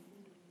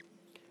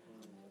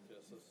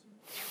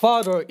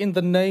 Father, in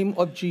the name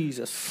of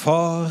Jesus,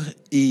 Far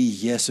i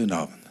Jesu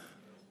navn,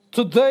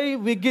 today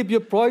we give you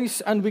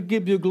praise and we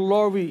give you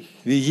glory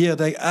vi gir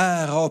deg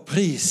ære og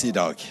pris i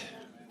dag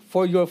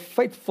for your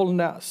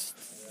faithfulness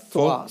to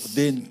for us.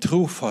 din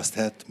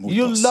trofasthet mot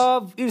Your oss.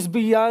 love is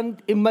beyond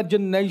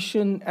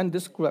imagination and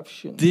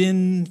description.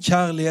 Din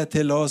kjærlighet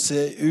til oss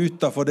er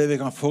utenfor det vi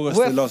kan We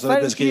forestille oss og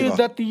thank you beskrive.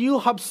 that you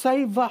have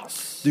saved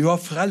us. Du har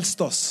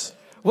frelst oss.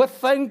 We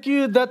thank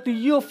you that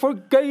you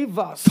forgave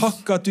us.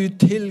 Takk at du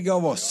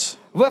tilgav oss.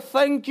 We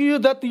thank you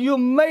that you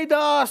made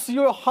us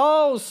your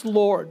house,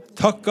 Lord.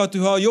 Takk at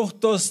du har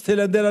gjort oss til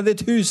en del av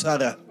ditt hus,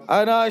 Herre.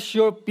 And as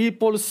your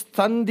people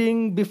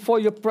standing before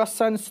your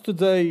presence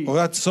today, Og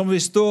at som vi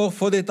står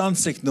for ditt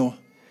ansikt nå,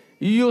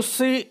 You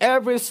see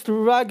every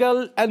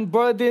struggle and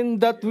burden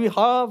that we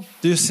have.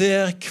 Du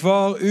ser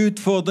hver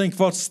utfordring,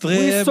 hvert We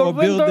strev og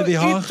byrde surrender vi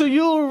har. it to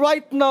you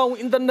right now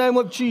in the name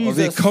of Og vi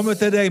Jesus. kommer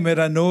til deg med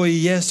det nå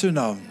i Jesu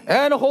navn.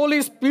 And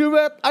Holy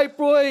Spirit, I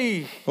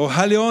pray, Og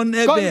Helligånd,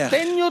 jeg ber,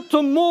 continue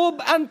to move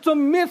and to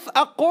meet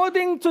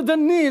according to the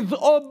needs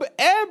of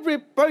every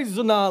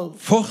personal.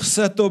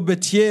 fortsett å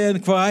betjene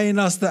hver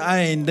eneste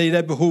en i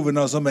de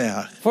behovene som er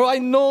her. For I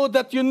know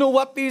that you know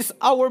what is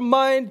our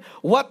mind,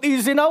 what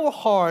is in our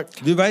heart.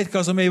 Du vet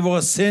hva som er i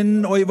våre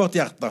sinn og i vårt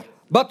hjerte.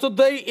 But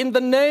today, in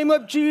the name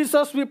of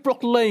Jesus, we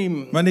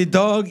proclaim Men i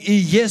dag, i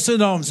Jesu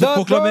navn, så that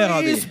proklamerer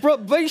there vi. is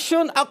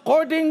provision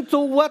according to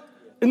what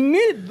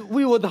need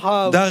we would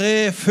have. Der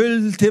er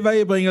full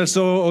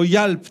tilveibringelse og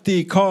hjelp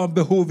til hva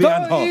behov vi enn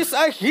There har. is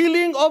a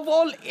healing of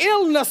all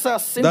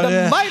illnesses in Der the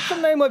er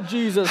mighty name of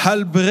Jesus.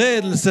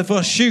 Helbredelse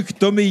fra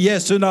sykdom i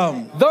Jesu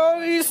navn.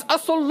 There is a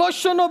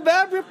solution of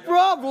every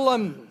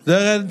problem. Det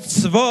er et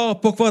svar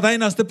på hvert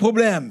eneste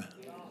problem.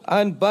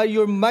 And by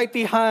your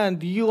mighty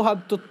hand, you have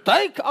to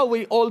take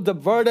away all the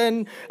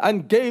burden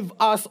and give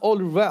us all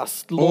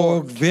rest, Lord.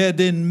 Og ved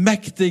din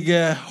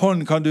mektige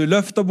hånd kan du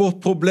løfte bort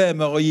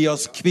problemer og gi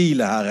oss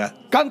hvile, Herre.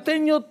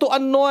 Continue to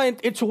anoint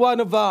each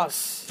one of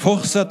us.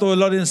 Fortsett å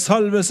la din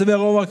salvelse være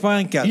over hver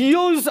enkelt.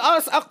 Use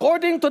us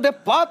according to the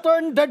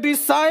pattern, the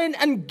design,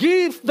 and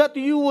gift that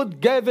you would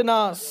give in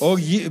us. Og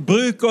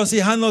bruk oss i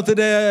henhold til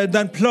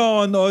den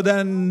plan og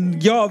den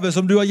gave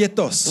som du har gitt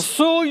oss.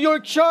 So your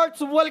church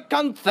will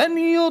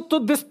continue to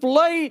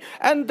display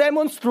and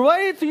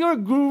demonstrate your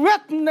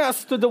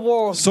greatness to the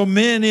world. Så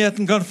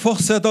menigheten kan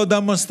fortsette å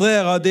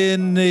demonstrere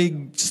din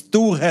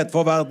storhet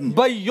for verden.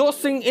 By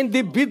using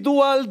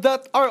individuals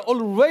that are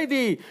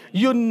already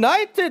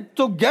united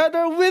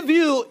together with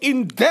you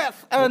in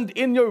death and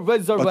in your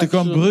At du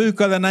kan resurrection.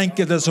 bruke den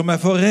enkelte som er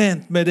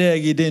forent med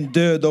deg i din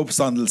død og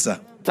oppstandelse.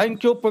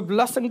 Thank you for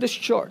blessing this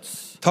church.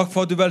 Takk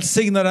for at du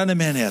velsigner denne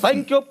menigheten.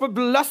 Thank you for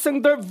blessing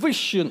their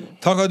vision,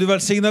 Takk for at du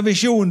velsigner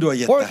visjonen du har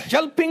gitt for deg.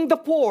 helping the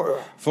poor,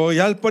 For å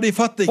hjelpe de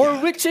fattige.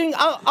 for reaching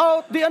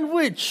out the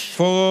unreached,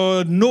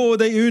 For å nå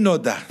de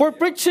unådde. for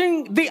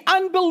preaching the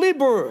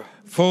unbeliever.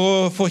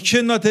 For å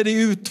forkynne til de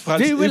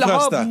They will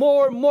have ufrelste.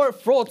 more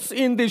fruits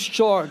in this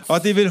church.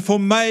 At de vil få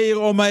mer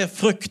og mer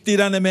frukt i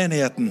denne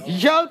menigheten.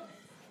 Help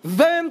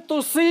them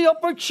to see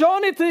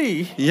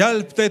opportunity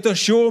Hjelp deg til å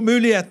se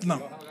mulighetene.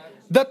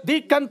 that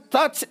they can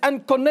touch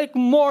and connect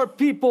more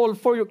people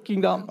for your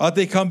kingdom. At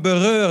de kan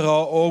berøre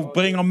og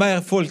bringe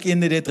mer folk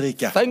inn i ditt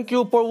rike. Thank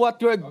you for what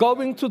you are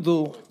going to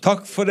do,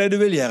 Takk for det du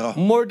vil gjøre.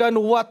 more than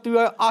what we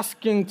are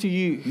asking to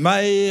you.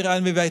 Mer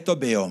enn vi vet å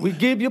be om. We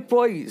give you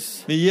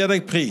praise. Vi gir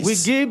deg We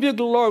pris. give you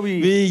glory.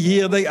 Vi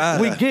gir deg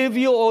We ære. give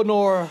you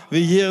honor Vi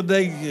gir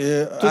deg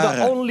to the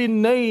ære. only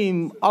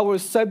name, our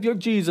Savior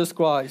Jesus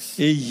Christ.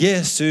 I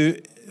Jesu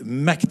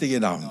mektige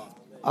navn.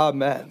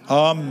 Amen.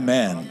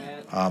 Amen.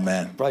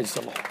 Amen. Praise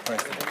the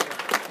Lord.